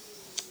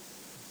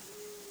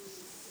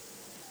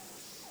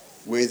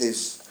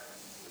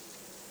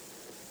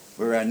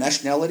 Where our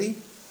nationality,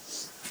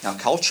 our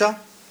culture,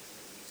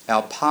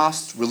 our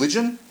past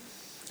religion,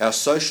 our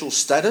social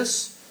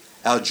status,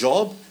 our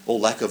job or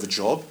lack of a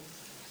job,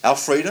 our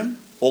freedom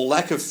or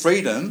lack of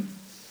freedom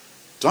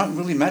don't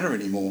really matter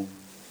anymore.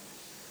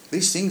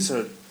 These things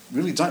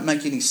really don't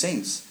make any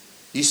sense.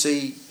 You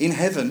see, in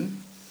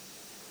heaven,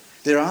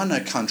 there are no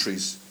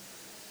countries.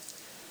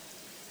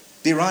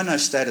 There are no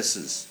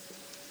statuses.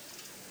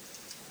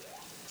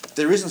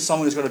 There isn't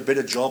someone who's got a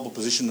better job or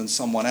position than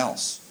someone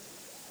else.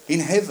 In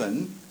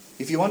heaven,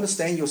 if you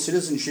understand your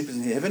citizenship is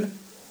in heaven,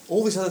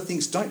 all these other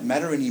things don't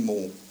matter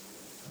anymore.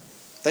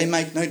 They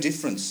make no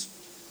difference.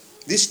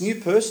 This new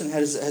person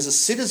has a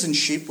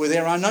citizenship where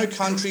there are no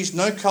countries,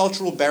 no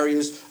cultural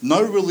barriers,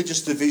 no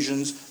religious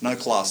divisions, no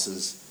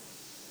classes.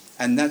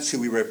 And that's who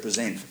we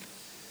represent.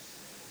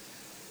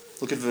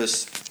 Look at 2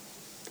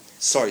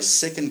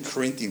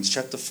 Corinthians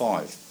chapter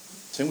 5.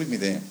 Turn with me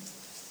there.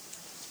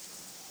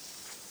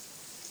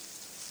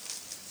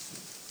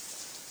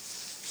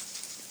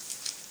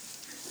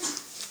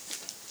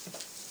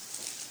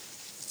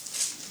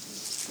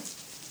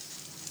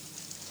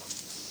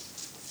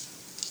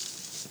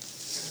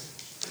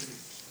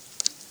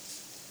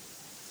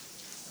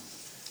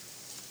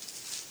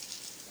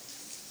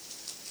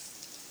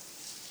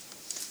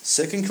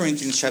 2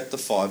 Corinthians chapter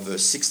 5,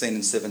 verse 16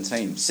 and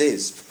 17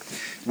 says,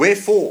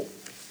 "Wherefore,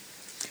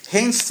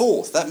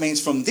 henceforth," that means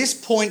from this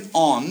point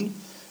on,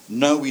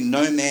 "know we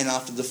no man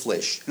after the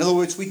flesh." In other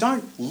words, we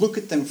don't look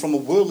at them from a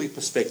worldly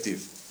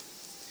perspective.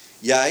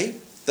 "Yea,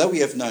 though we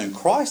have known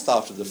Christ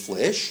after the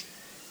flesh,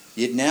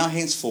 yet now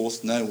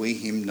henceforth know we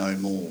him no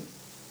more.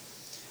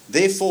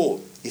 Therefore,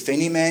 if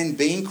any man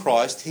be in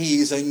Christ,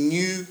 he is a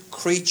new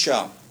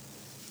creature.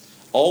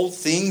 Old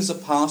things are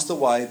passed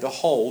away,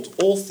 behold,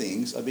 all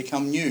things are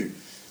become new."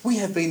 We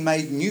have been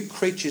made new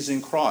creatures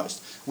in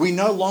Christ. We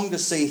no longer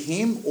see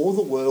him or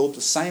the world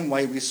the same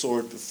way we saw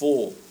it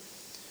before.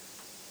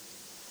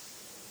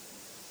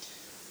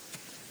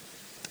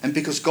 And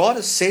because God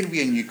has said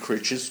we are new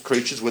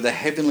creatures with a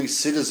heavenly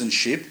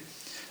citizenship,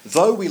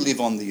 though we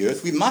live on the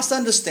earth, we must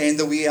understand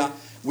that we are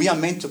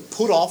meant to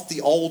put off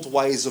the old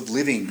ways of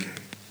living,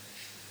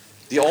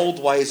 the old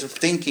ways of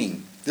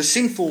thinking, the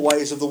sinful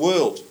ways of the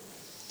world.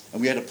 And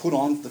we are to put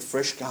on the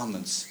fresh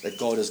garments that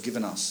God has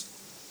given us,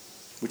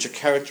 which are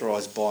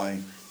characterized by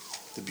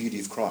the beauty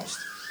of Christ,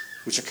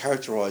 which are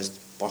characterized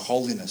by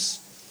holiness,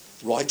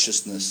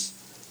 righteousness,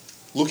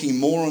 looking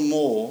more and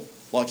more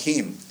like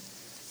him.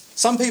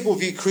 Some people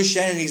view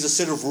Christianity as a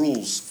set of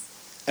rules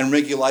and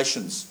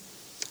regulations.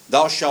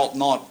 Thou shalt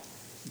not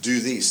do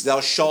this.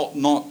 Thou shalt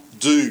not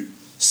do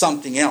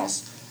something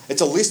else.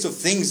 It's a list of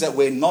things that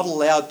we're not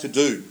allowed to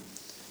do.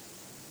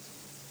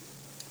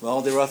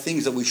 Well, there are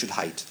things that we should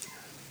hate.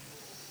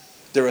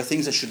 There are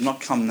things that should not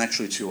come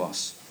naturally to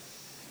us.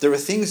 There are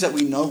things that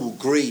we know will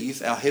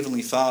grieve our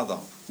Heavenly Father,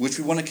 which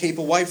we want to keep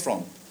away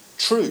from.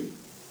 True.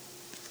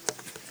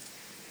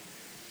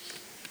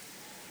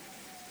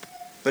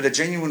 But a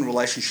genuine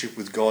relationship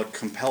with God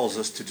compels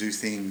us to do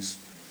things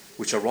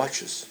which are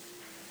righteous,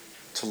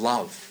 to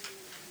love.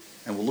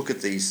 And we'll look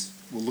at these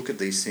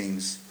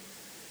things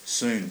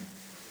soon.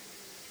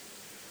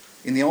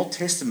 In the Old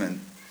Testament,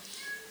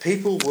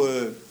 people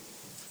were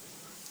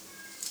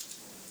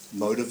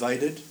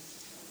motivated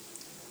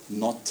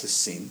not to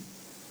sin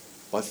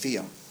by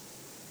fear.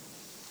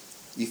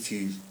 If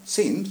you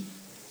sinned,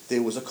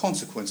 there was a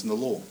consequence in the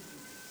law.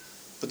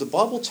 But the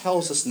Bible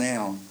tells us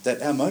now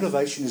that our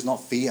motivation is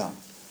not fear.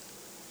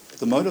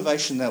 The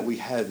motivation that we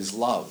have is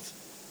love.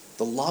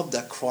 The love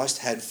that Christ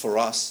had for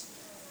us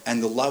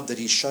and the love that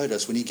he showed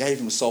us when he gave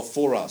himself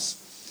for us.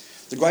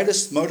 The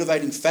greatest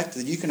motivating factor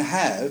that you can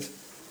have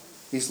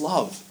is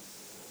love,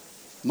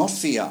 not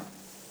fear.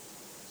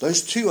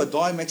 Those two are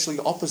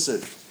diametrically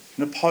opposite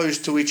and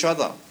opposed to each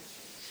other.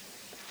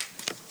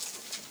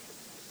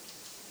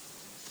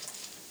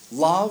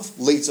 Love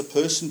leads a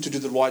person to do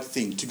the right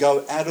thing, to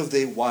go out of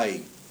their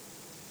way,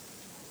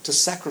 to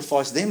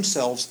sacrifice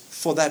themselves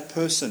for that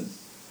person.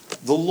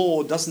 The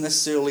law doesn't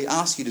necessarily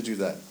ask you to do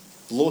that.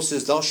 The law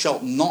says, "Thou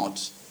shalt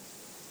not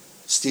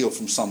steal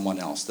from someone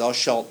else. Thou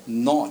shalt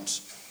not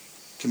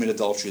commit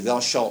adultery.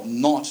 Thou shalt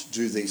not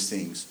do these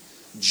things."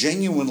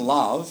 Genuine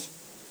love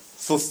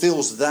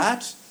fulfills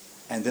that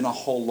and then a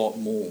whole lot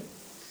more.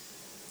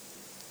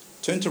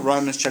 Turn to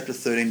Romans chapter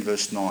 13,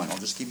 verse 9. I'll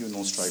just give you an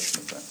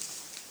illustration of that.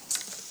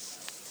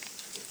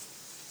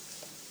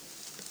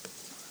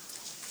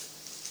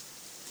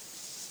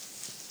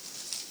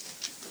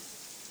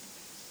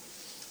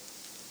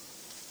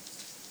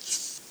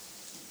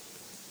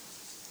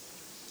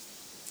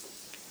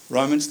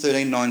 Romans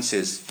 13:9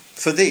 says,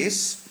 "For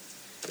this,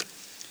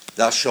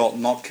 thou shalt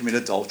not commit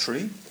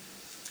adultery,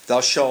 thou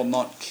shalt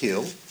not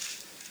kill,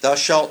 thou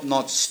shalt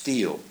not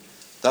steal,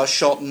 thou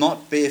shalt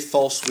not bear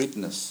false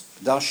witness,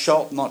 thou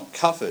shalt not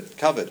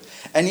covet.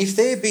 And if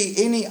there be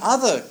any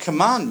other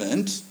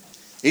commandment,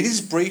 it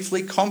is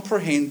briefly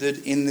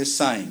comprehended in this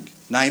saying,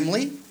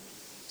 namely,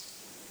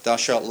 thou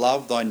shalt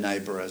love thy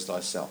neighbour as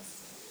thyself.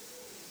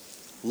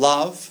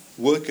 Love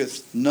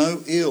worketh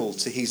no ill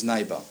to his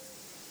neighbour.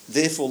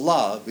 Therefore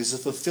love is the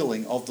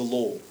fulfilling of the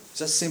law." Is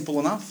that simple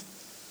enough?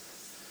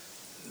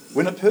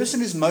 When a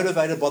person is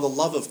motivated by the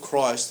love of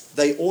Christ,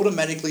 they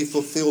automatically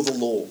fulfill the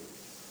law.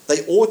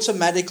 They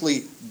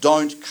automatically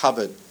don't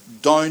covet,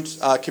 don't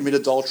commit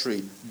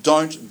adultery,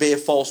 don't bear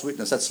false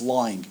witness, that's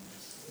lying,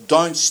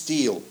 don't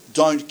steal,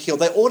 don't kill.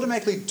 They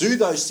automatically do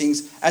those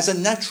things as a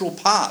natural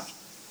part.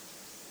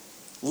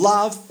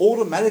 Love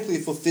automatically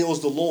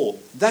fulfills the law.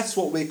 That's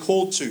what we're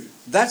called to.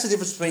 That's the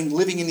difference between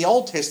living in the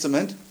Old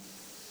Testament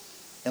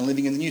and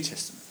living in the New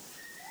Testament.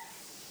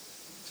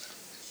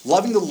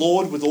 Loving the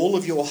Lord with all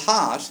of your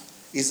heart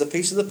is the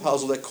piece of the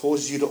puzzle that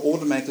causes you to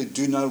automatically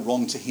do no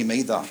wrong to him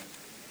either.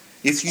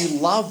 If you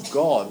love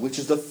God, which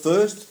is the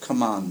first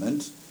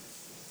commandment,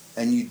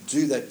 and you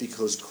do that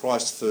because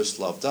Christ first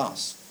loved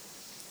us,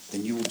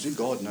 then you will do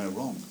God no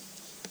wrong.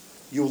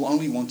 You will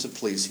only want to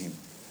please him.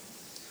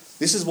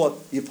 This is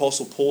what the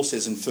Apostle Paul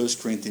says in 1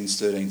 Corinthians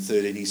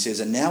 13:13. He says,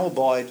 "And now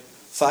abide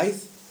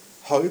faith,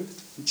 hope,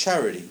 and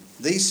charity,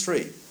 these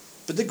three.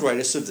 But the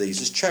greatest of these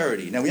is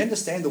charity." Now we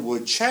understand the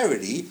word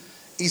charity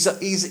is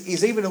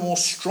even a more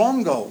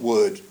stronger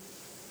word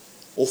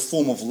or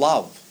form of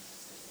love.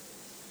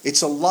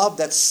 It's a love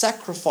that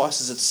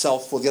sacrifices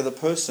itself for the other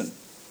person.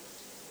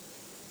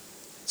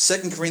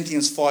 2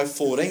 Corinthians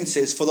 5:14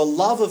 says, "For the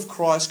love of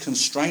Christ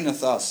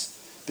constraineth us,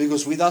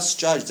 because with us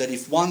judged that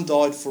if one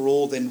died for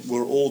all, then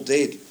we're all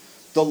dead."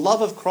 The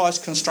love of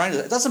Christ constrains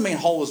us. It doesn't mean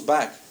hold us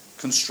back,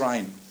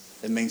 constrain.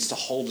 It means to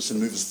hold us and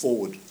move us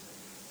forward.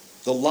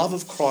 The love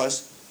of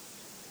Christ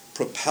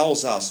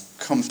propels us,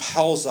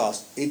 compels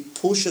us, it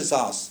pushes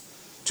us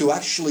to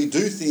actually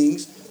do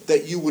things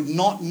that you would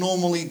not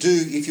normally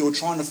do if you were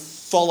trying to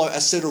follow a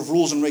set of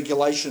rules and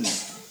regulations.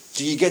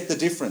 Do you get the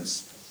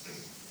difference?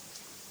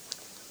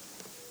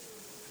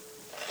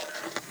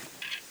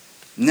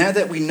 Now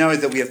that we know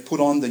that we have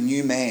put on the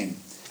new man,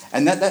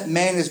 and that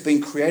man has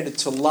been created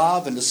to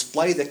love and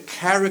display the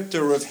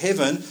character of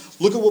heaven,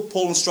 look at what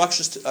Paul instructs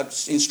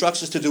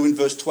us to do in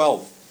verse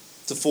 12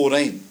 to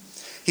 14.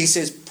 He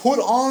says, "Put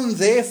on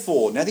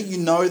therefore," now that you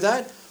know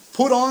that,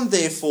 "put on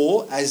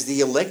therefore as the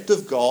elect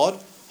of God,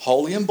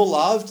 holy and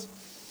beloved,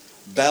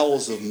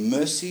 bowels of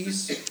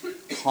mercies,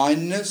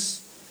 kindness,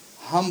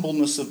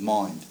 humbleness of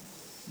mind,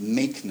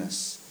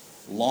 meekness,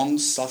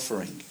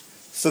 long-suffering,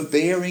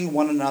 forbearing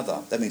one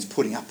another." That means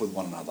putting up with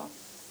one another.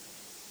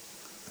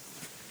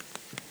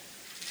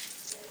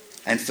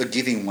 "And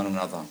forgiving one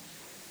another.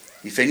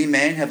 If any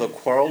man have a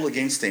quarrel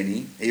against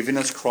any, even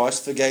as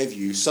Christ forgave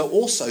you, so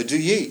also do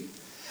ye.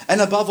 And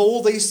above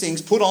all these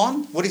things, put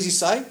on," what does he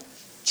say?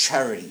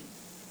 "Charity,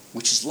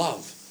 which is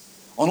love.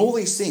 On all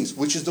these things,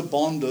 which is the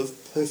bond of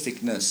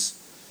perfectness."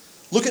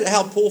 Look at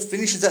how Paul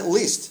finishes that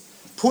list.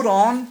 Put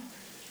on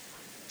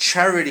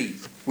charity,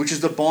 which is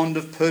the bond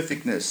of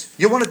perfectness.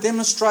 You want to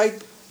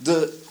demonstrate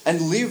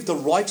and live the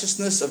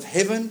righteousness of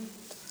heaven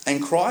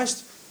and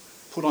Christ?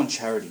 Put on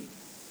charity.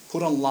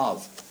 Put on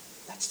love.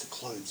 That's the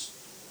clothes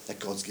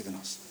that God's given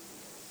us.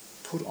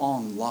 Put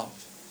on love.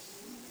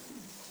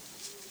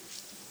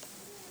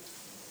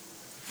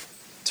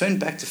 Turn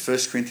back to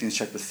 1 Corinthians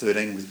chapter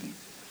 13 with me.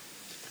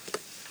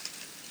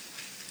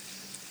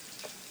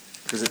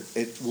 Because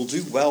it will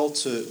do well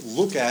to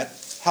look at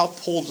how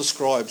Paul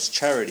describes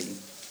charity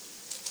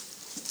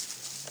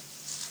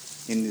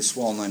in this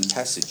well-known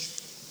passage.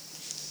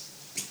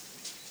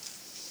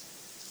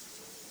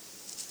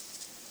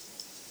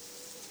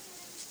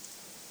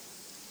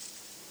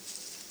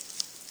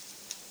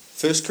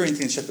 First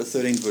Corinthians chapter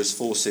 13 verse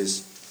 4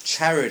 says,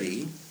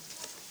 "Charity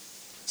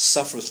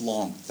suffereth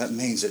long." That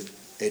means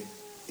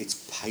it's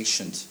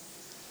patient.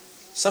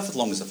 Suffereth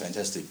long is a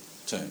fantastic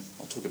term.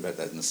 I'll talk about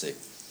that in a sec.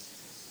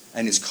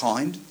 "And is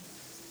kind.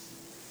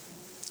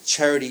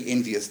 Charity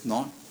envieth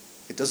not."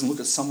 It doesn't look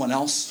at someone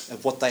else,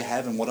 at what they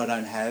have and what I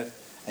don't have,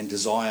 and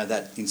desire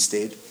that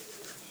instead.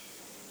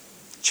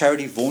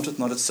 "Charity vaunteth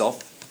not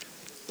itself,"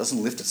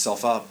 doesn't lift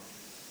itself up,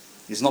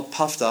 is not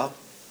puffed up,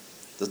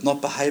 does not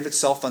behave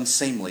itself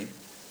unseemly,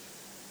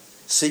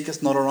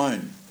 seeketh not her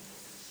own,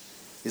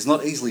 is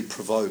not easily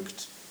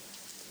provoked,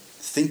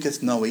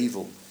 thinketh no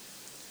evil,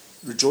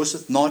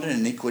 rejoiceth not in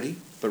iniquity,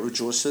 but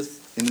rejoiceth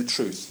in the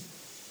truth.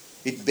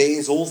 It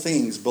bears all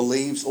things,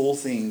 believes all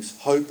things,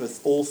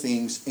 hopeth all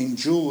things,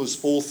 endures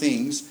all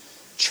things.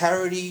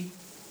 Charity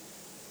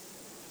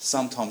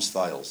sometimes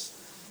fails.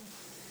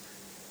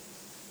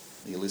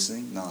 Are you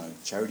listening? No.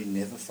 Charity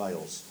never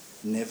fails.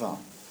 Never.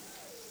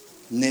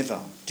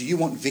 Never. Do you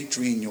want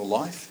victory in your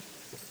life?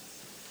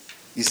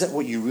 Is that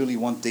what you really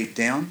want deep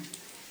down?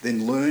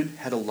 Then learn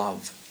how to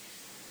love.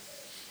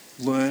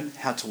 Learn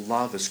how to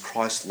love as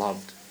Christ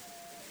loved.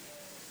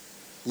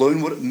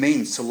 Learn what it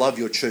means to love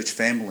your church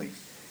family.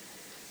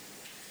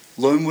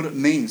 Learn what it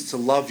means to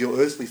love your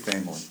earthly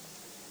family.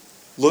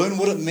 Learn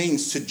what it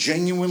means to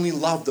genuinely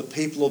love the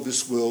people of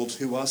this world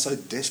who are so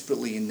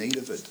desperately in need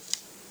of it.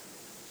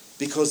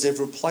 Because they've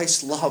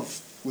replaced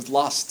love with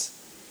lust.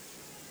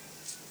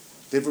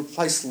 They've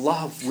replaced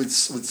love with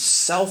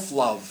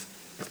self-love.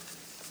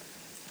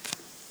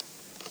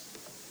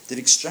 They've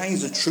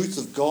exchanged the truth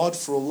of God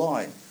for a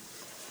lie.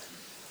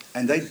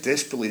 And they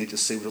desperately need to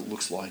see what it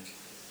looks like.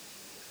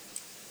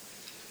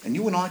 And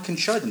you and I can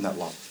show them that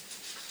love.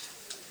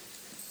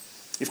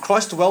 If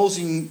Christ dwells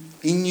in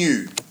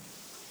you,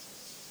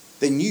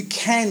 then you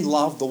can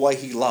love the way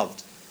he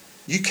loved.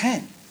 You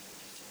can.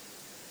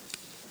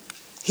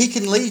 He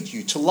can lead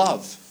you to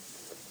love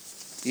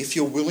if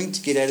you're willing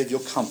to get out of your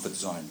comfort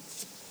zone.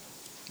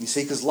 You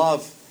see, because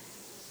love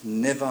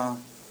never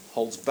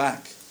holds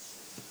back.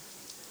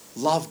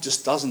 Love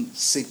just doesn't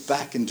sit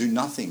back and do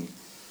nothing.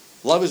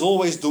 Love is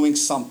always doing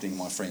something,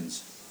 my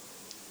friends.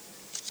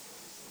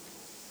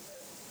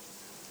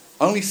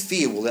 Only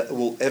fear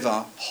will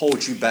ever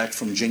hold you back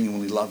from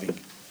genuinely loving.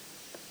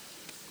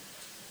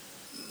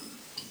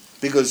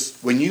 Because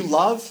when you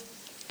love,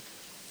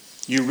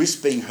 you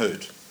risk being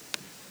hurt.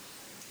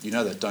 You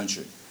know that, don't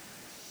you?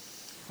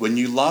 When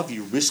you love,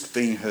 you risk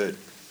being hurt.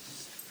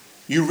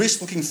 You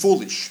risk looking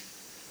foolish.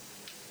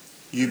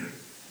 You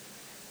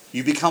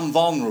become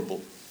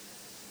vulnerable.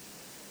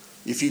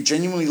 If you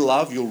genuinely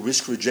love, you'll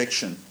risk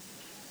rejection.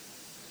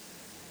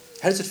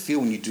 How does it feel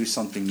when you do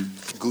something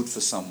good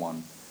for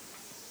someone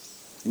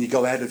and you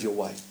go out of your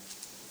way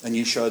and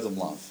you show them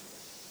love,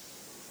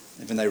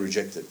 even they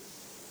reject it?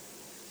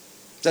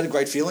 Is that a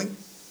great feeling?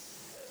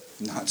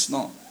 No, it's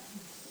not.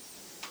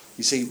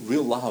 You see,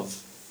 real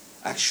love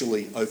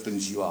actually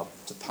opens you up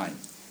to pain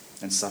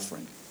and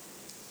suffering.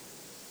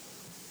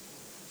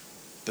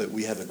 But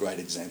we have a great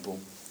example.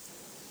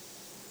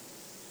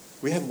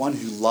 We have one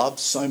who loved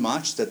so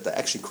much that they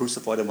actually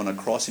crucified him on a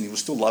cross, and he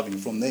was still loving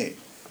from there.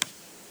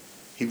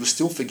 He was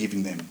still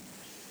forgiving them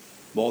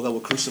while they were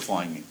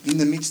crucifying him, in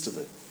the midst of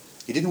it.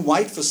 He didn't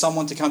wait for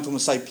someone to come to him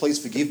and say, please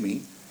forgive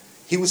me.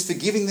 He was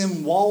forgiving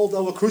them while they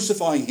were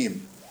crucifying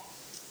him.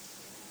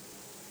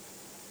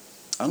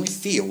 Only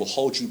fear will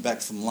hold you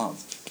back from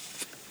love.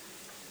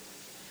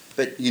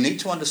 But you need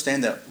to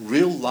understand that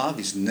real love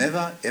is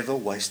never ever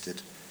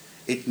wasted.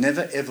 It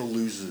never ever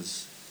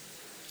loses.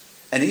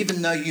 And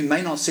even though you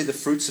may not see the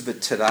fruits of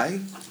it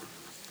today,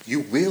 you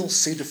will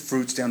see the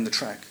fruits down the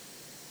track.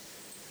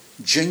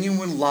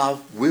 Genuine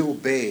love will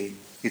bear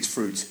its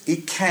fruits.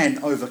 It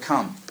can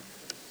overcome.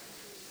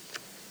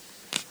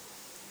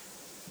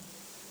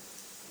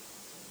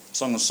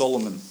 Song of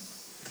Solomon,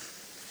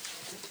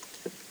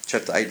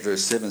 chapter 8,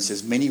 verse 7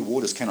 says, many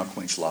waters cannot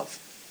quench love.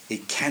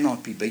 It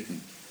cannot be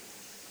beaten.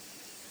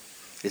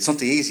 It's not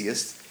the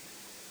easiest,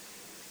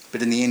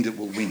 but in the end it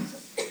will win.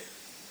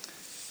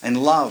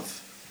 And love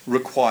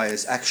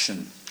requires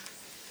action.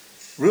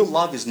 Real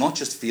love is not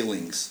just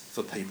feelings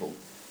for people.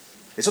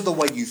 It's not the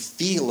way you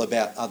feel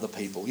about other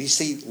people. You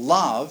see,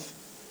 love,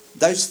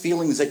 those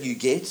feelings that you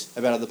get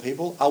about other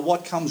people are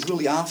what comes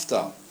really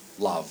after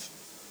love.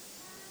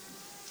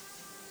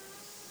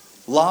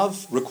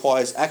 Love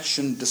requires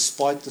action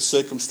despite the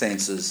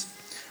circumstances.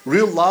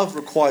 Real love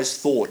requires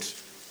thought.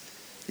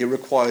 It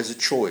requires a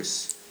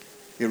choice.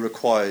 It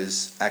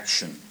requires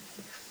action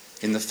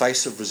in the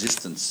face of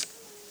resistance.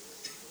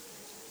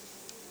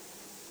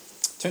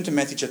 Turn to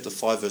Matthew chapter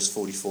 5, verse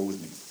 44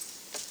 with me.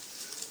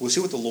 We'll see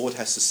what the Lord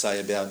has to say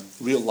about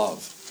real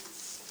love.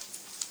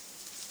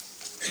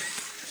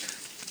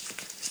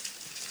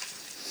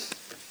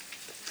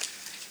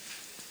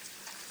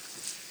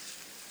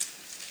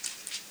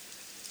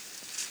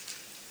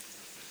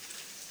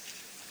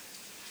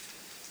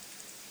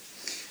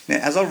 Now,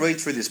 as I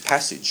read through this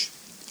passage,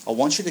 I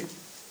want you to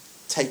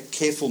take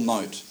careful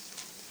note.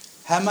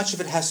 How much of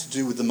it has to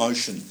do with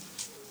emotion?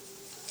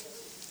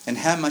 And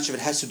how much of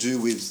it has to do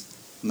with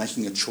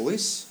making a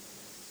choice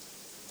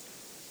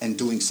and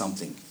doing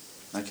something?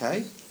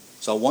 Okay?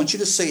 So I want you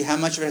to see how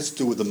much of it has to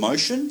do with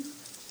emotion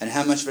and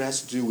how much of it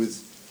has to do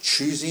with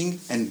choosing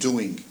and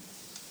doing.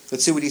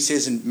 Let's see what he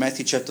says in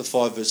Matthew chapter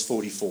 5, verse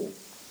 44.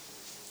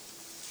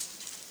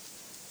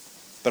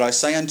 But I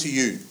say unto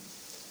you,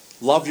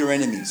 love your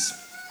enemies.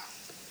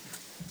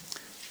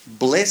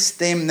 Bless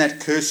them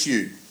that curse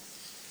you.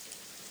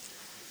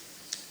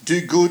 Do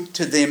good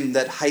to them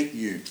that hate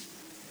you.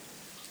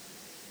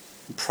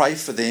 Pray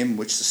for them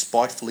which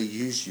despitefully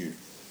use you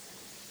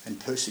and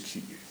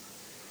persecute you,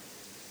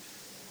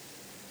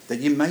 that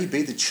you may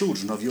be the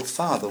children of your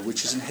Father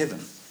which is in heaven.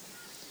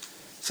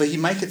 For he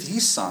maketh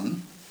his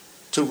sun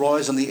to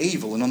rise on the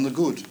evil and on the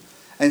good,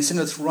 and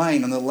sendeth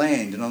rain on the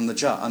land and on the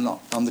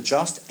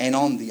just and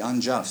on the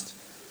unjust.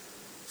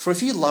 For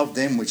if you love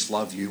them which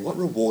love you, what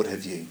reward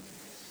have ye?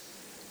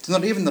 Do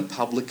not even the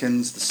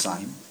publicans the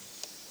same?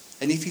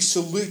 And if you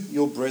salute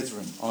your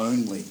brethren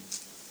only,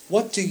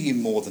 what do ye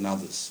more than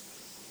others?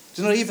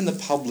 Do not even the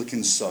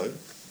publicans so?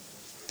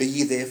 Be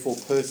ye therefore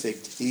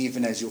perfect,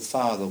 even as your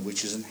Father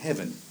which is in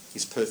heaven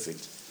is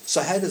perfect.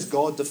 So how does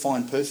God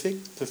define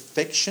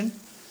perfection?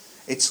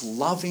 It's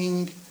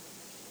loving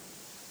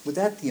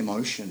without the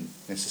emotion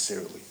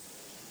necessarily.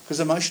 Because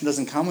emotion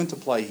doesn't come into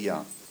play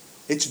here.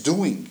 It's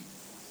doing.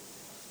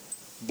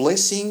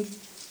 Blessing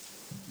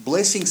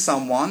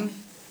someone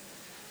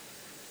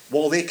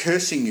while they're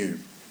cursing you.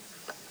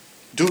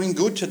 Doing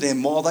good to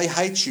them while they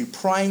hate you.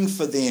 Praying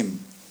for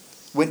them.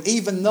 When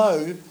even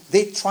though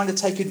they're trying to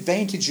take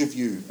advantage of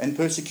you and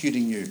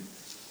persecuting you.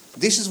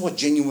 This is what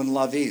genuine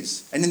love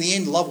is. And in the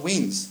end, love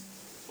wins.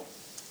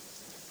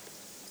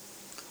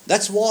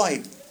 That's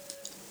why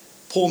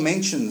Paul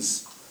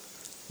mentions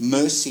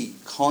mercy,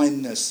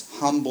 kindness,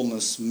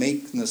 humbleness,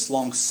 meekness,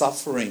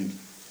 long-suffering.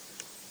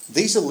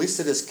 These are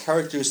listed as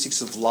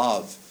characteristics of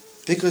love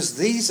because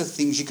these are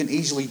things you can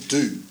easily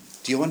do.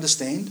 Do you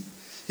understand?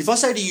 If I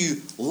say to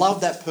you,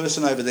 love that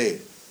person over there,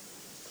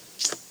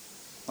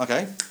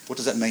 okay, what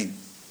does that mean?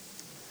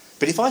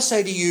 But if I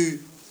say to you,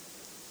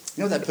 you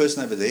know that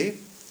person over there,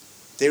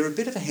 they're a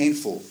bit of a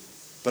handful,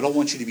 but I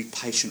want you to be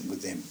patient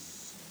with them.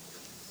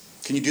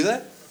 Can you do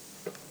that?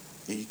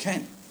 Yeah, you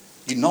can.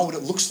 You know what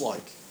it looks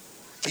like.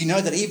 You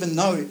know that even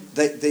though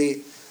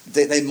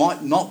they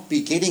might not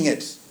be getting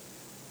it,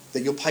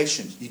 that you're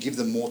patient. You give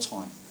them more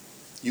time.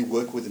 You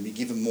work with them. You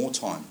give them more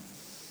time.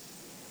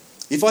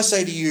 If I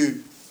say to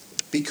you,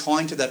 be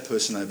kind to that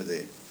person over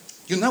there,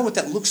 you'll know what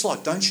that looks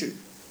like, don't you?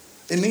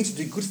 It means to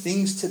do good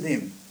things to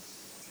them.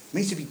 It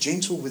means to be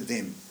gentle with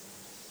them.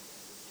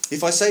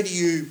 If I say to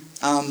you,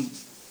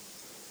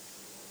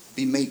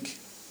 be meek,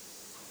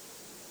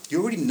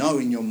 you already know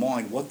in your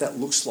mind what that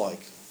looks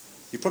like.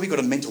 You've probably got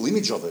a mental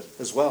image of it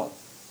as well.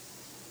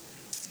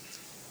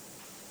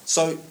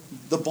 So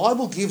the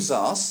Bible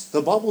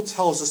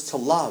tells us to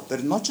love,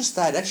 but not just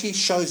that, it actually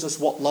shows us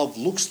what love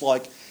looks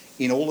like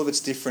in all of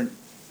its different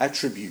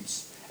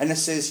attributes. And it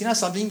says, you know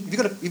something,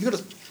 if you've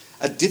got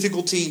a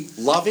difficulty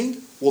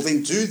loving, well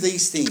then do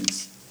these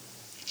things.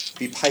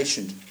 Be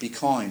patient, be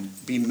kind,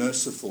 be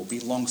merciful, be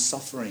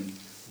long-suffering.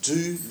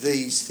 Do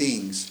these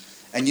things.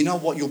 And you know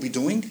what you'll be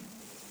doing?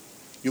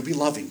 You'll be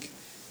loving.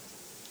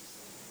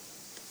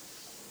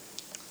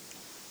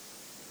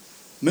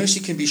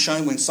 Mercy can be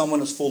shown when someone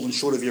has fallen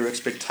short of your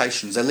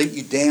expectations. They let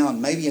you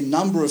down, maybe a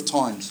number of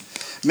times.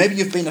 Maybe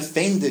you've been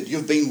offended,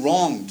 you've been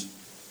wronged.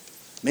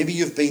 Maybe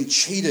you've been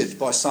cheated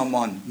by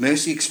someone.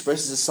 Mercy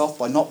expresses itself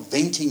by not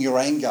venting your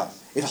anger.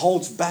 It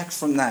holds back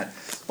from that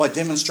by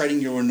demonstrating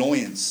your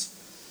annoyance.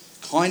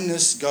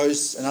 Kindness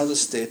goes another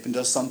step and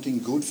does something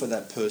good for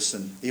that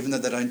person, even though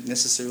they don't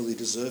necessarily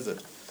deserve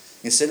it.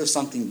 Instead of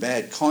something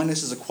bad,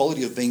 kindness is a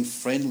quality of being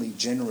friendly,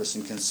 generous,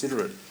 and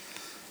considerate.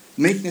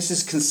 Meekness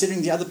is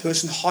considering the other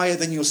person higher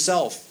than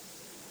yourself.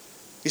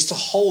 Is to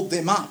hold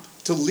them up,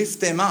 to lift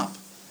them up.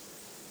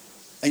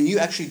 And you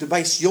actually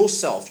debase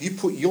yourself. You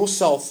put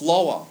yourself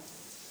lower.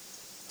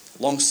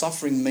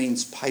 Long-suffering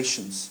means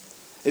patience.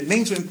 It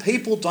means when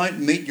people don't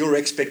meet your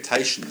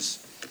expectations,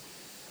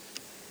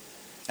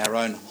 our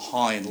own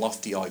high and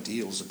lofty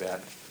ideals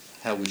about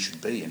how we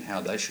should be and how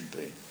they should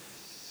be.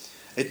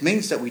 It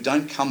means that we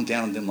don't come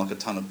down on them like a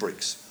ton of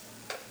bricks.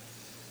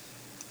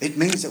 It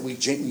means that we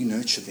gently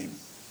nurture them.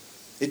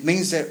 It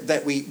means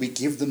that we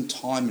give them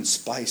time and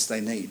space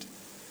they need.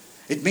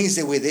 It means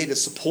that we're there to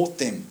support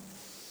them.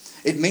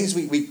 It means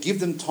we give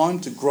them time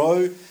to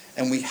grow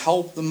and we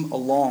help them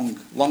along.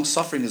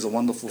 Long-suffering is a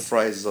wonderful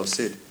phrase, as I've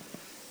said.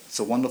 It's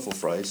a wonderful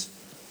phrase.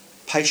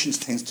 Patience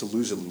tends to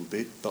lose a little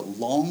bit, but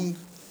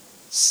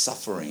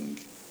long-suffering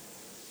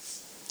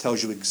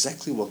tells you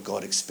exactly what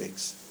God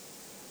expects.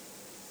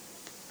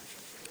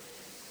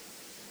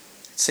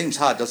 It seems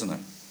hard, doesn't it?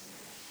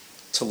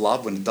 To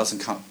love when it doesn't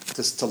come,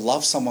 to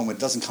love someone when it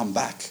doesn't come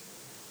back.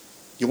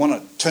 You want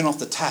to turn off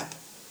the tap.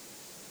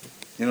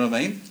 You know what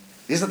I mean?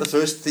 Isn't that the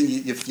first thing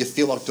you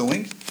feel like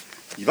doing?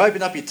 You've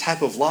opened up your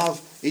tap of love,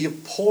 you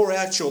pour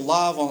out your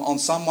love on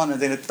someone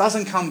and then it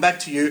doesn't come back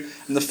to you,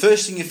 and the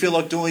first thing you feel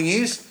like doing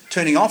is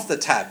turning off the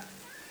tap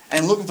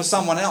and looking for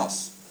someone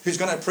else who's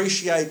going to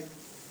appreciate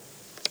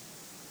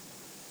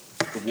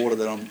the water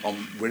that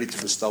I'm ready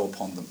to bestow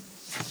upon them.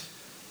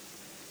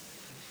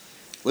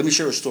 Let me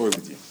share a story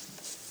with you.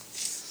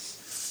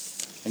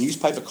 A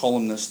newspaper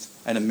columnist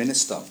and a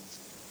minister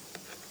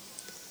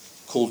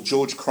called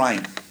George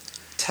Crane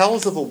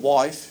tells of a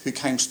wife who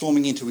came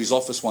storming into his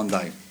office one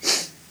day.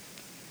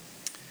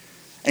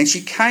 And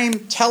she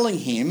came telling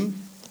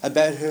him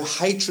about her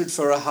hatred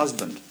for her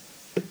husband.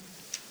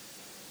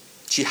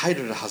 She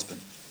hated her husband.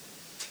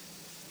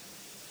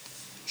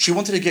 She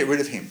wanted to get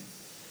rid of him.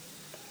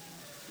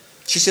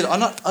 She said, I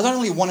don't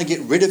really want to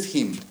get rid of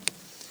him.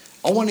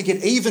 I want to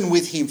get even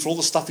with him for all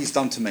the stuff he's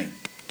done to me.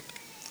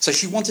 So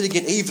she wanted to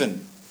get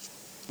even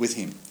with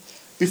him.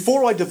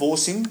 Before I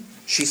divorce him,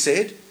 she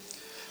said,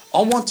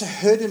 I want to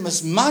hurt him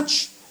as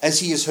much as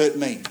he has hurt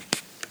me.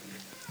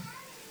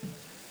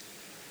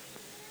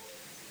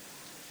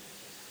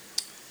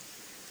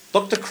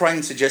 Dr.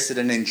 Crane suggested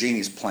an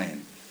ingenious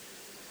plan.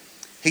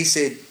 He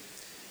said,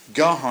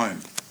 go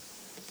home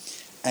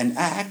and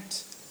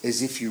act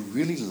as if you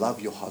really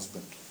love your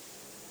husband.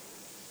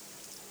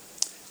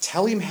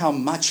 Tell him how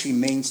much he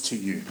means to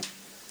you.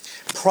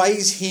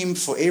 Praise him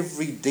for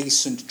every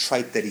decent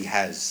trait that he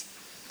has.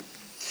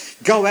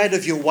 Go out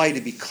of your way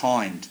to be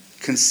kind,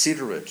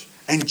 considerate,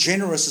 and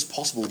generous as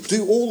possible.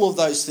 Do all of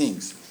those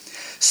things.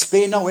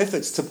 Spare no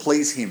efforts to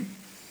please him,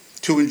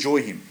 to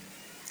enjoy him.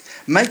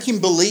 Make him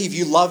believe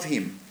you love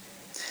him.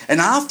 And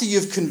after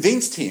you've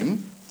convinced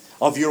him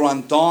of your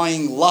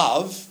undying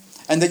love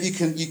and that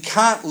you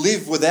can't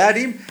live without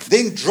him,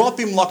 then drop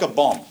him like a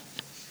bomb.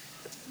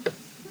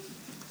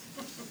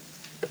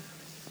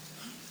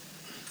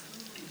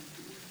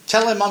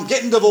 Tell him, I'm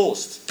getting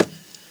divorced.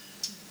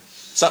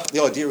 So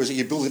the idea is that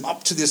you build him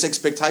up to this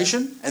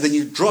expectation and then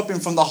you drop him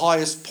from the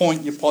highest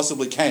point you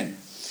possibly can.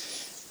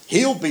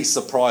 He'll be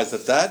surprised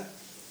at that.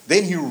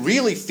 Then he'll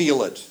really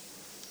feel it.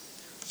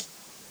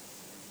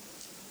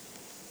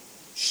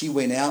 She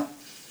went out.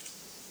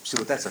 She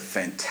thought, that's a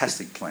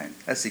fantastic plan.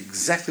 That's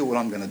exactly what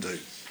I'm going to do.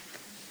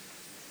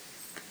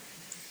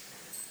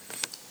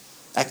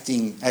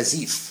 Acting as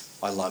if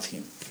I love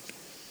him.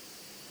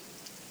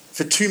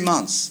 For 2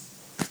 months,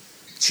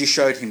 she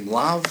showed him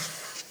love,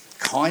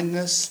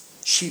 kindness.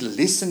 She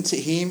listened to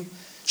him.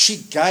 She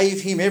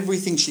gave him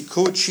everything she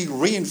could. She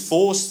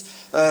reinforced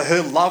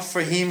her love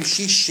for him.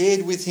 She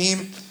shared with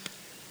him.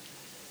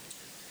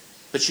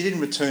 But she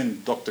didn't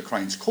return Dr.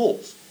 Crane's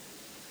calls.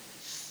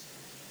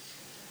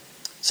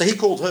 So he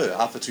called her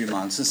after 2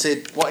 months and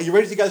said, "Well, are you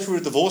ready to go through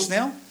a divorce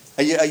now?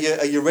 Are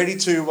you ready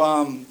to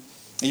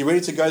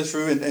go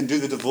through and do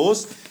the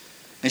divorce?"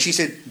 And she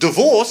said,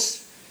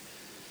 "Divorce?"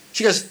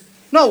 She goes,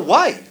 "No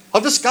way.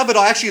 I've discovered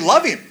I actually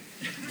love him."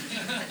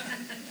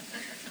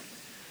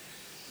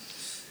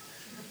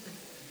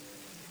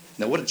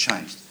 Now, what had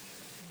changed?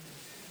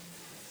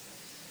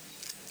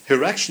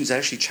 Her actions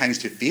actually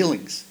changed her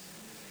feelings.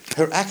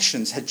 Her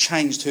actions had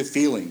changed her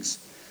feelings.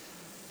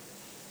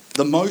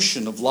 The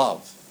motion of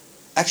love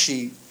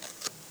actually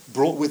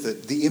brought with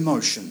it the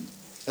emotion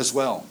as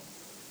well.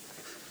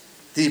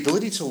 The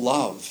ability to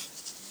love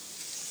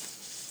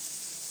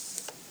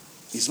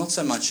is not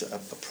so much a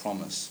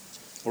promise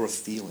or a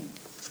feeling,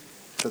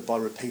 but by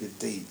repeated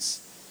deeds.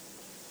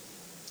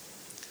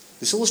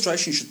 This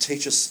illustration should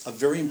teach us a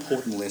very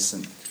important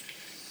lesson.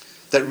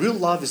 That real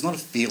love is not a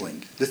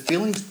feeling.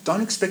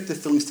 Don't expect the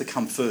feelings to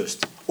come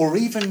first, or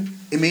even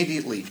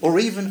immediately, or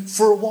even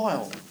for a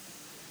while.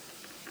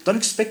 Don't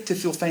expect to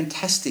feel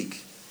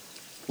fantastic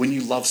when you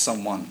love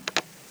someone.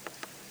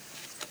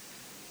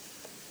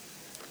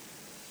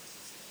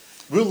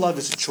 Real love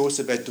is a choice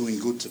about doing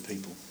good to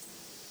people.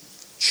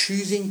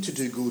 Choosing to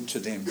do good to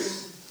them.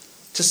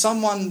 To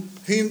someone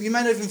whom you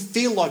may not even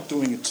feel like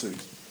doing it to.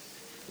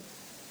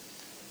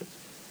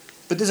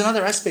 But there's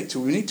another aspect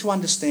to it. We need to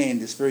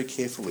understand this very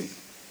carefully.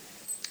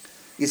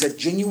 Is that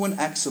genuine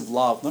acts of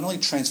love not only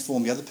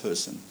transform the other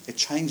person, it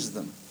changes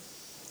them.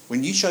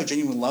 When you show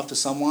genuine love to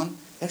someone,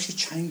 it actually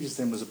changes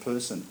them as a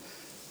person.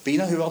 But you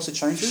know who else it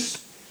changes?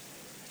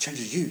 It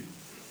changes you.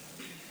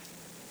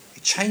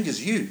 It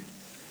changes you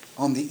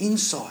on the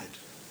inside.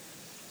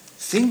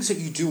 Things that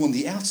you do on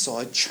the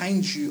outside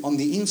change you on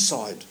the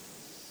inside.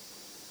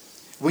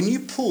 When you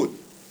put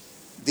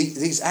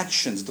these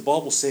actions, the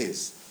Bible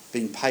says,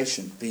 being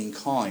patient, being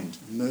kind,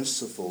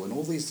 merciful, and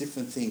all these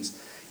different things,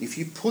 if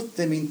you put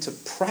them into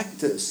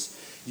practice,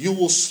 you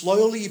will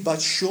slowly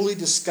but surely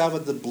discover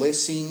the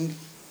blessing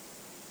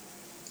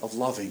of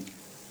loving.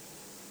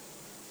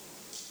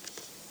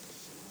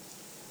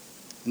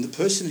 And the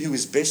person who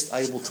is best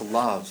able to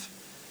love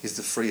is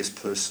the freest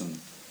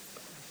person.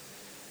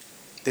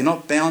 They're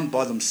not bound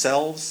by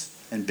themselves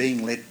and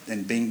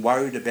being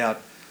worried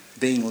about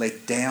being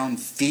let down,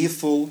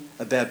 fearful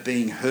about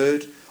being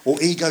hurt,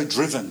 or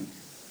ego-driven.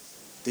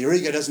 Their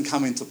ego doesn't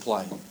come into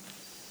play.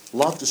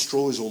 Love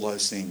destroys all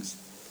those things.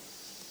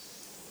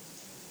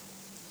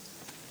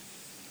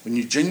 When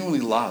you genuinely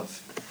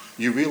love,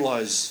 you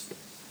realise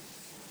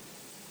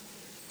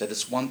that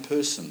it's one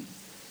person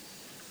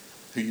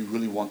who you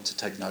really want to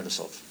take notice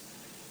of.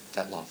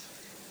 That love.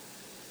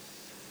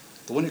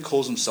 The one who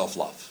calls himself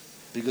love,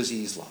 because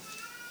he is love.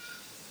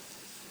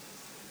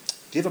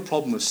 Do you have a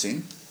problem with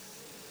sin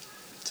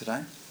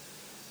today?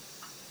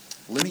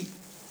 Let me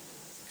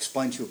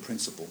explain to you a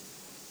principle.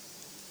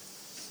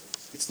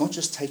 It's not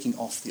just taking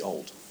off the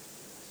old.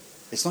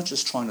 It's not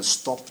just trying to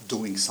stop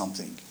doing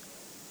something,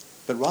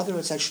 but rather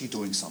it's actually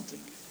doing something.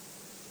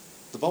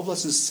 The Bible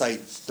doesn't say,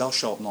 thou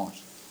shalt not.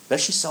 It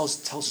actually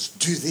tells us,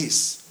 do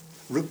this.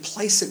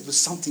 Replace it with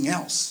something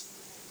else.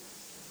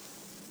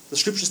 The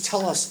scriptures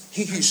tell us,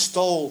 he who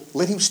stole,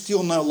 let him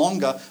steal no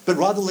longer, but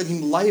rather let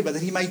him labour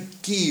that he may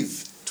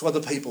give to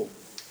other people.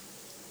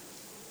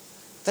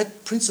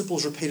 That principle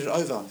is repeated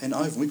over and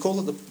over. We call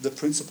it the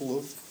principle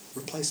of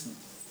replacement.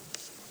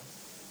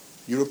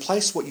 You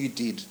replace what you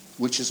did,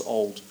 which is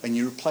old, and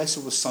you replace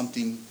it with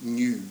something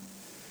new.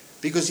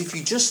 Because if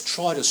you just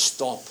try to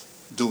stop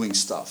doing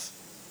stuff,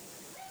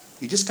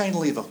 you're just going to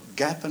leave a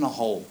gap and a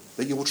hole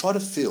that you will try to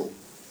fill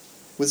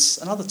with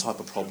another type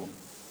of problem.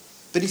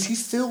 But if you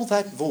fill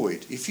that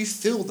void, if you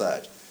fill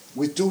that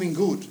with doing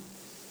good,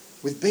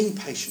 with being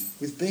patient,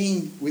 with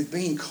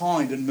being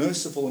kind and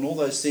merciful and all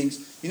those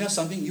things, you know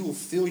something? You will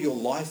fill your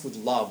life with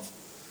love.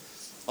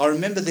 I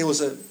remember there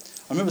was a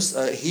I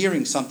remember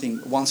hearing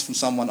something once from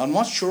someone. I'm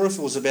not sure if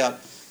it was about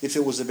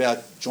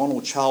John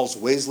or Charles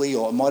Wesley,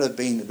 or it might have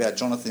been about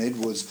Jonathan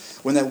Edwards,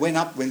 when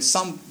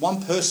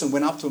one person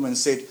went up to him and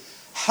said,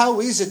 "How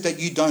is it that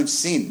you don't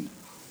sin?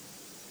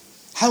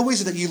 How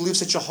is it that you live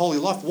such a holy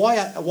life?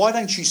 Why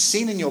don't you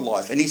sin in your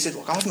life?" And he said,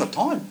 "Look, I haven't got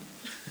time."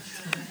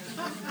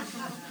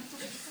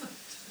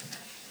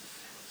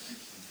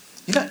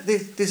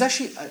 There's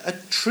actually a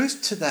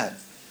truth to that.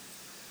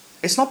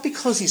 It's not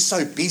because he's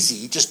so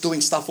busy just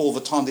doing stuff all the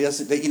time that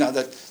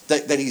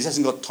he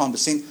hasn't got time to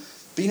sin.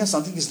 But you know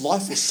something? His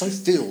life was so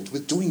filled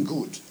with doing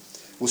good.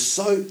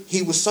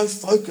 He was so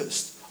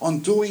focused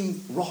on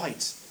doing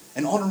right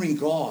and honouring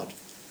God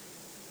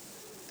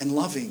and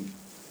loving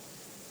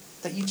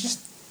that you just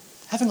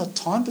haven't got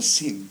time to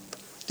sin.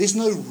 There's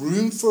no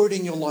room for it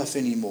in your life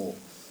anymore.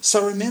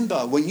 So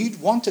remember, when you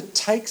want to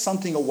take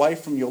something away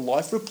from your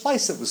life,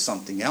 replace it with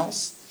something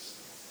else.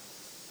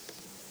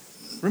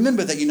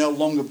 Remember that you no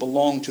longer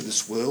belong to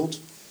this world,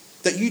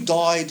 that you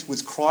died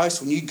with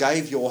Christ when you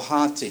gave your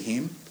heart to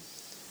him,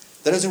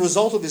 that as a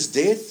result of his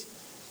death,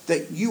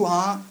 that you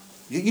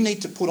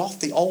need to put off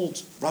the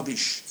old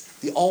rubbish,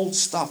 the old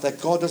stuff that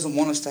God doesn't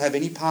want us to have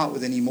any part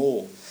with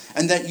anymore,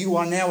 and that you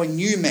are now a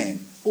new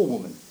man or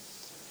woman.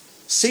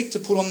 Seek to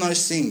put on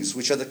those things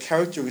which are the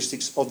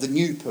characteristics of the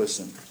new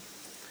person.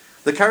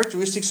 The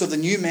characteristics of the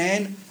new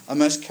man are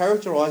most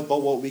characterized by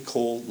what we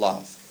call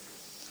love.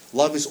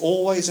 Love is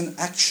always an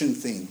action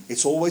thing.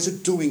 It's always a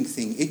doing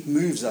thing. It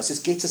moves us.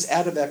 It gets us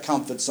out of our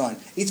comfort zone.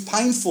 It's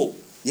painful,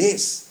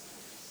 yes.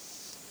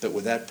 But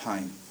without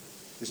pain,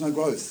 there's no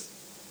growth.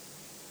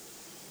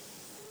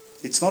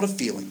 It's not a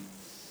feeling.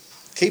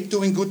 Keep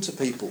doing good to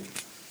people.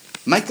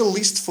 Make a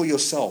list for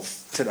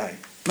yourself today.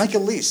 Make a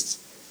list.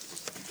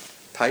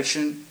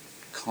 Patient,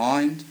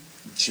 kind,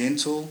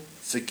 gentle,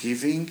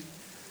 forgiving.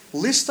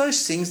 List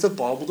those things the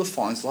Bible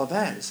defines love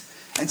as.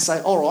 And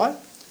say, all right,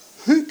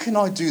 who can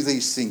I do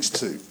these things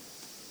to?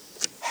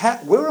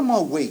 Where am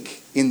I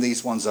weak in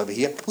these ones over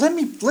here? Let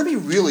me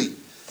really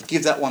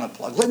give that one a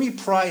plug. Let me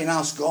pray and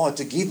ask God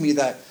to give me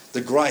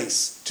the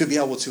grace to be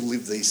able to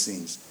live these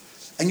things.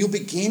 And you'll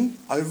begin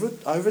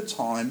over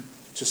time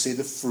to see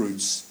the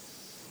fruits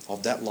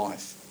of that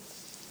life.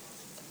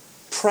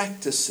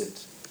 Practice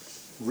it.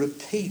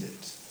 Repeat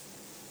it.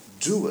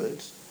 Do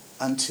it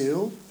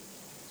until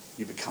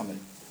you become it.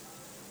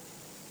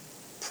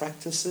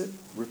 Practice it.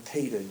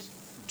 Repeat it.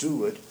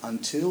 Do it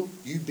until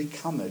you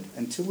become it,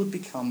 until it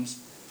becomes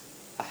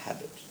a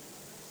habit.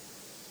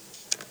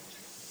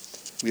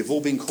 We have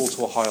all been called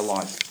to a higher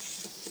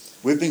life.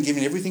 We've been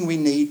given everything we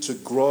need to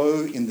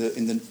grow in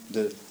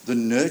the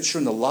nurture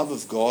and the love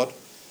of God,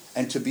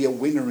 and to be a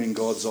winner in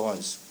God's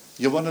eyes.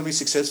 You want to be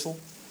successful?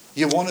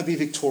 You want to be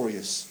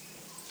victorious?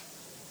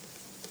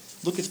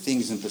 Look at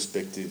things in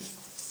perspective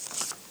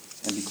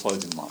and be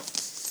clothed in love.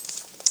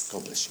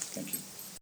 God bless you. Thank you.